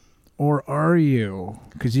actually. Or are you?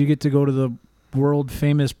 Because you get to go to the world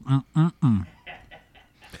famous.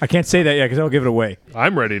 I can't say that yet because I'll give it away.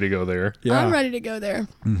 I'm ready to go there. Yeah. I'm ready to go there.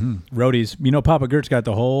 Roadies. You know, Papa Gert's got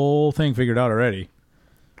the whole thing figured out already.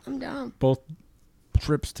 I'm down. Both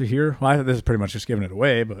trips to here. Well, this is pretty much just giving it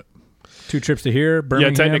away, but 2 trips to here. Yeah,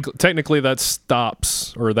 Birmingham. technically that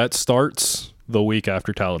starts the week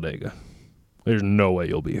after Talladega. There's no way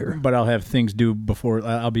you'll be here. But I'll have things due before.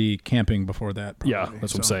 I'll be camping before that. Probably, Yeah,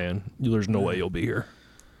 that's what I'm so. saying. There's no way you'll be here.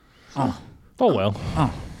 Oh. Oh,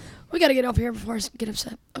 well. We got to get off here before I get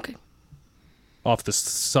upset. Okay. Off the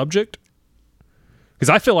subject? Because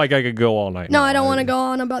I feel like I could go all night. No, now. I don't want to go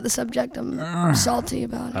on about the subject. I'm salty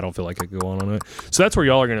about I it. don't feel like I could go on it. So that's where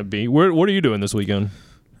y'all are going to be. What are you doing this weekend?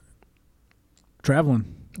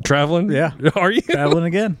 Traveling. Traveling? Yeah. Are you? Traveling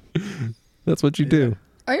again. That's what you do.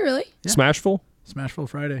 Are you really? Yeah. Smashville? Smashville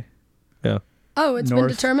Friday. Yeah. Oh, it's been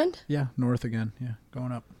North. determined? Yeah, north again. Yeah,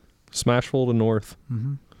 going up. Smashville to North.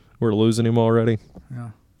 Mm-hmm. We're losing him already.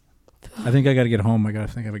 Yeah. I think I got to get home. I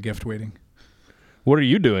think I have a gift waiting. What are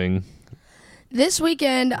you doing? This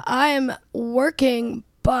weekend, I am working,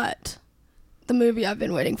 but the movie I've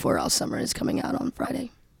been waiting for all summer is coming out on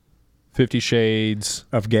Friday. 50 Shades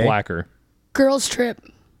Of Gay? Blacker. Girls Trip,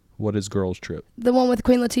 What is Girls Trip? the one with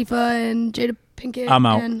Queen Latifah and Jada Pinkett. I'm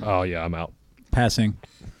out. And Oh, yeah, I'm out. Passing.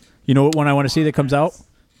 You know what one I want to see that comes out?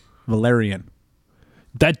 Valerian.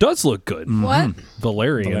 That does look good. what?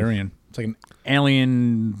 Valerian. Valerian. It's like an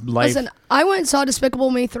alien life. Listen, I went and saw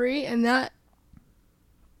Despicable Me 3, and that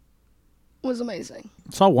was amazing.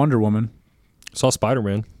 Saw Wonder Woman. Saw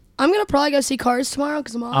Spider-Man. I'm gonna probably go see Cars tomorrow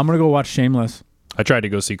because I'm off. I'm gonna go watch Shameless. I tried to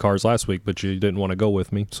go see Cars last week, but you didn't want to go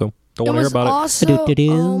with me, so don't it want to hear was about awesome.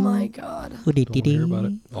 Oh my god, it. Don't want to hear about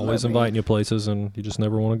it. Always inviting you places, and you just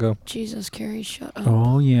never want to go. Jesus, Carrie, shut up.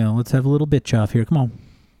 Oh yeah, let's have a little bitch off here. Come on,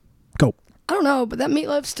 go, I don't know, but that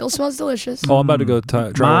meatloaf still smells delicious. Oh, I'm about to go try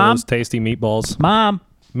one Mom? of those tasty meatballs. Mom.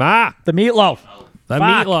 Ma, The meatloaf. the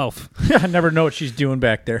Fuck. meatloaf. I never know what she's doing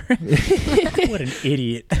back there. What an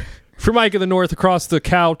idiot. For Mike in the North, across the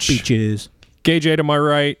couch, Beaches. Gay J to my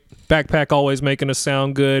right, Backpack always making us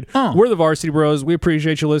sound good. Oh. We're the Varsity Bros. We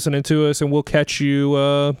appreciate you listening to us, and we'll catch you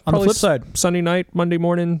probably flip side. Sunday night, Monday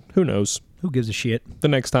morning. Who knows? Who gives a shit? The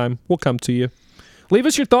next time we'll come to you. Leave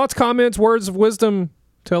us your thoughts, comments, words of wisdom.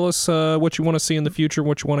 Tell us what you want to see in the future,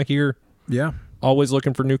 what you want to hear. Yeah. Always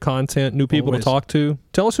looking for new content, new people Always. to talk to.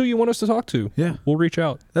 Tell us who you want us to talk to. Yeah. We'll reach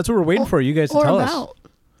out. That's what we're waiting for. You guys to Or tell about. us.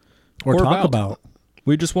 Or talk about.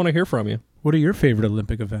 We just want to hear from you. What are your favorite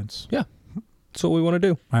Olympic events? Yeah. That's what we want to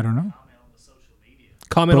do. I don't know.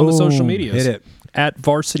 Comment on the social Boom. medias. Hit it. At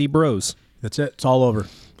Varsity Bros. That's it. It's all over.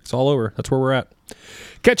 It's all over. That's where we're at.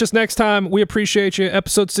 Catch us next time. We appreciate you.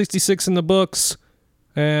 Episode 66 in the books.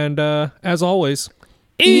 And as always,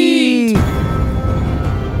 eat!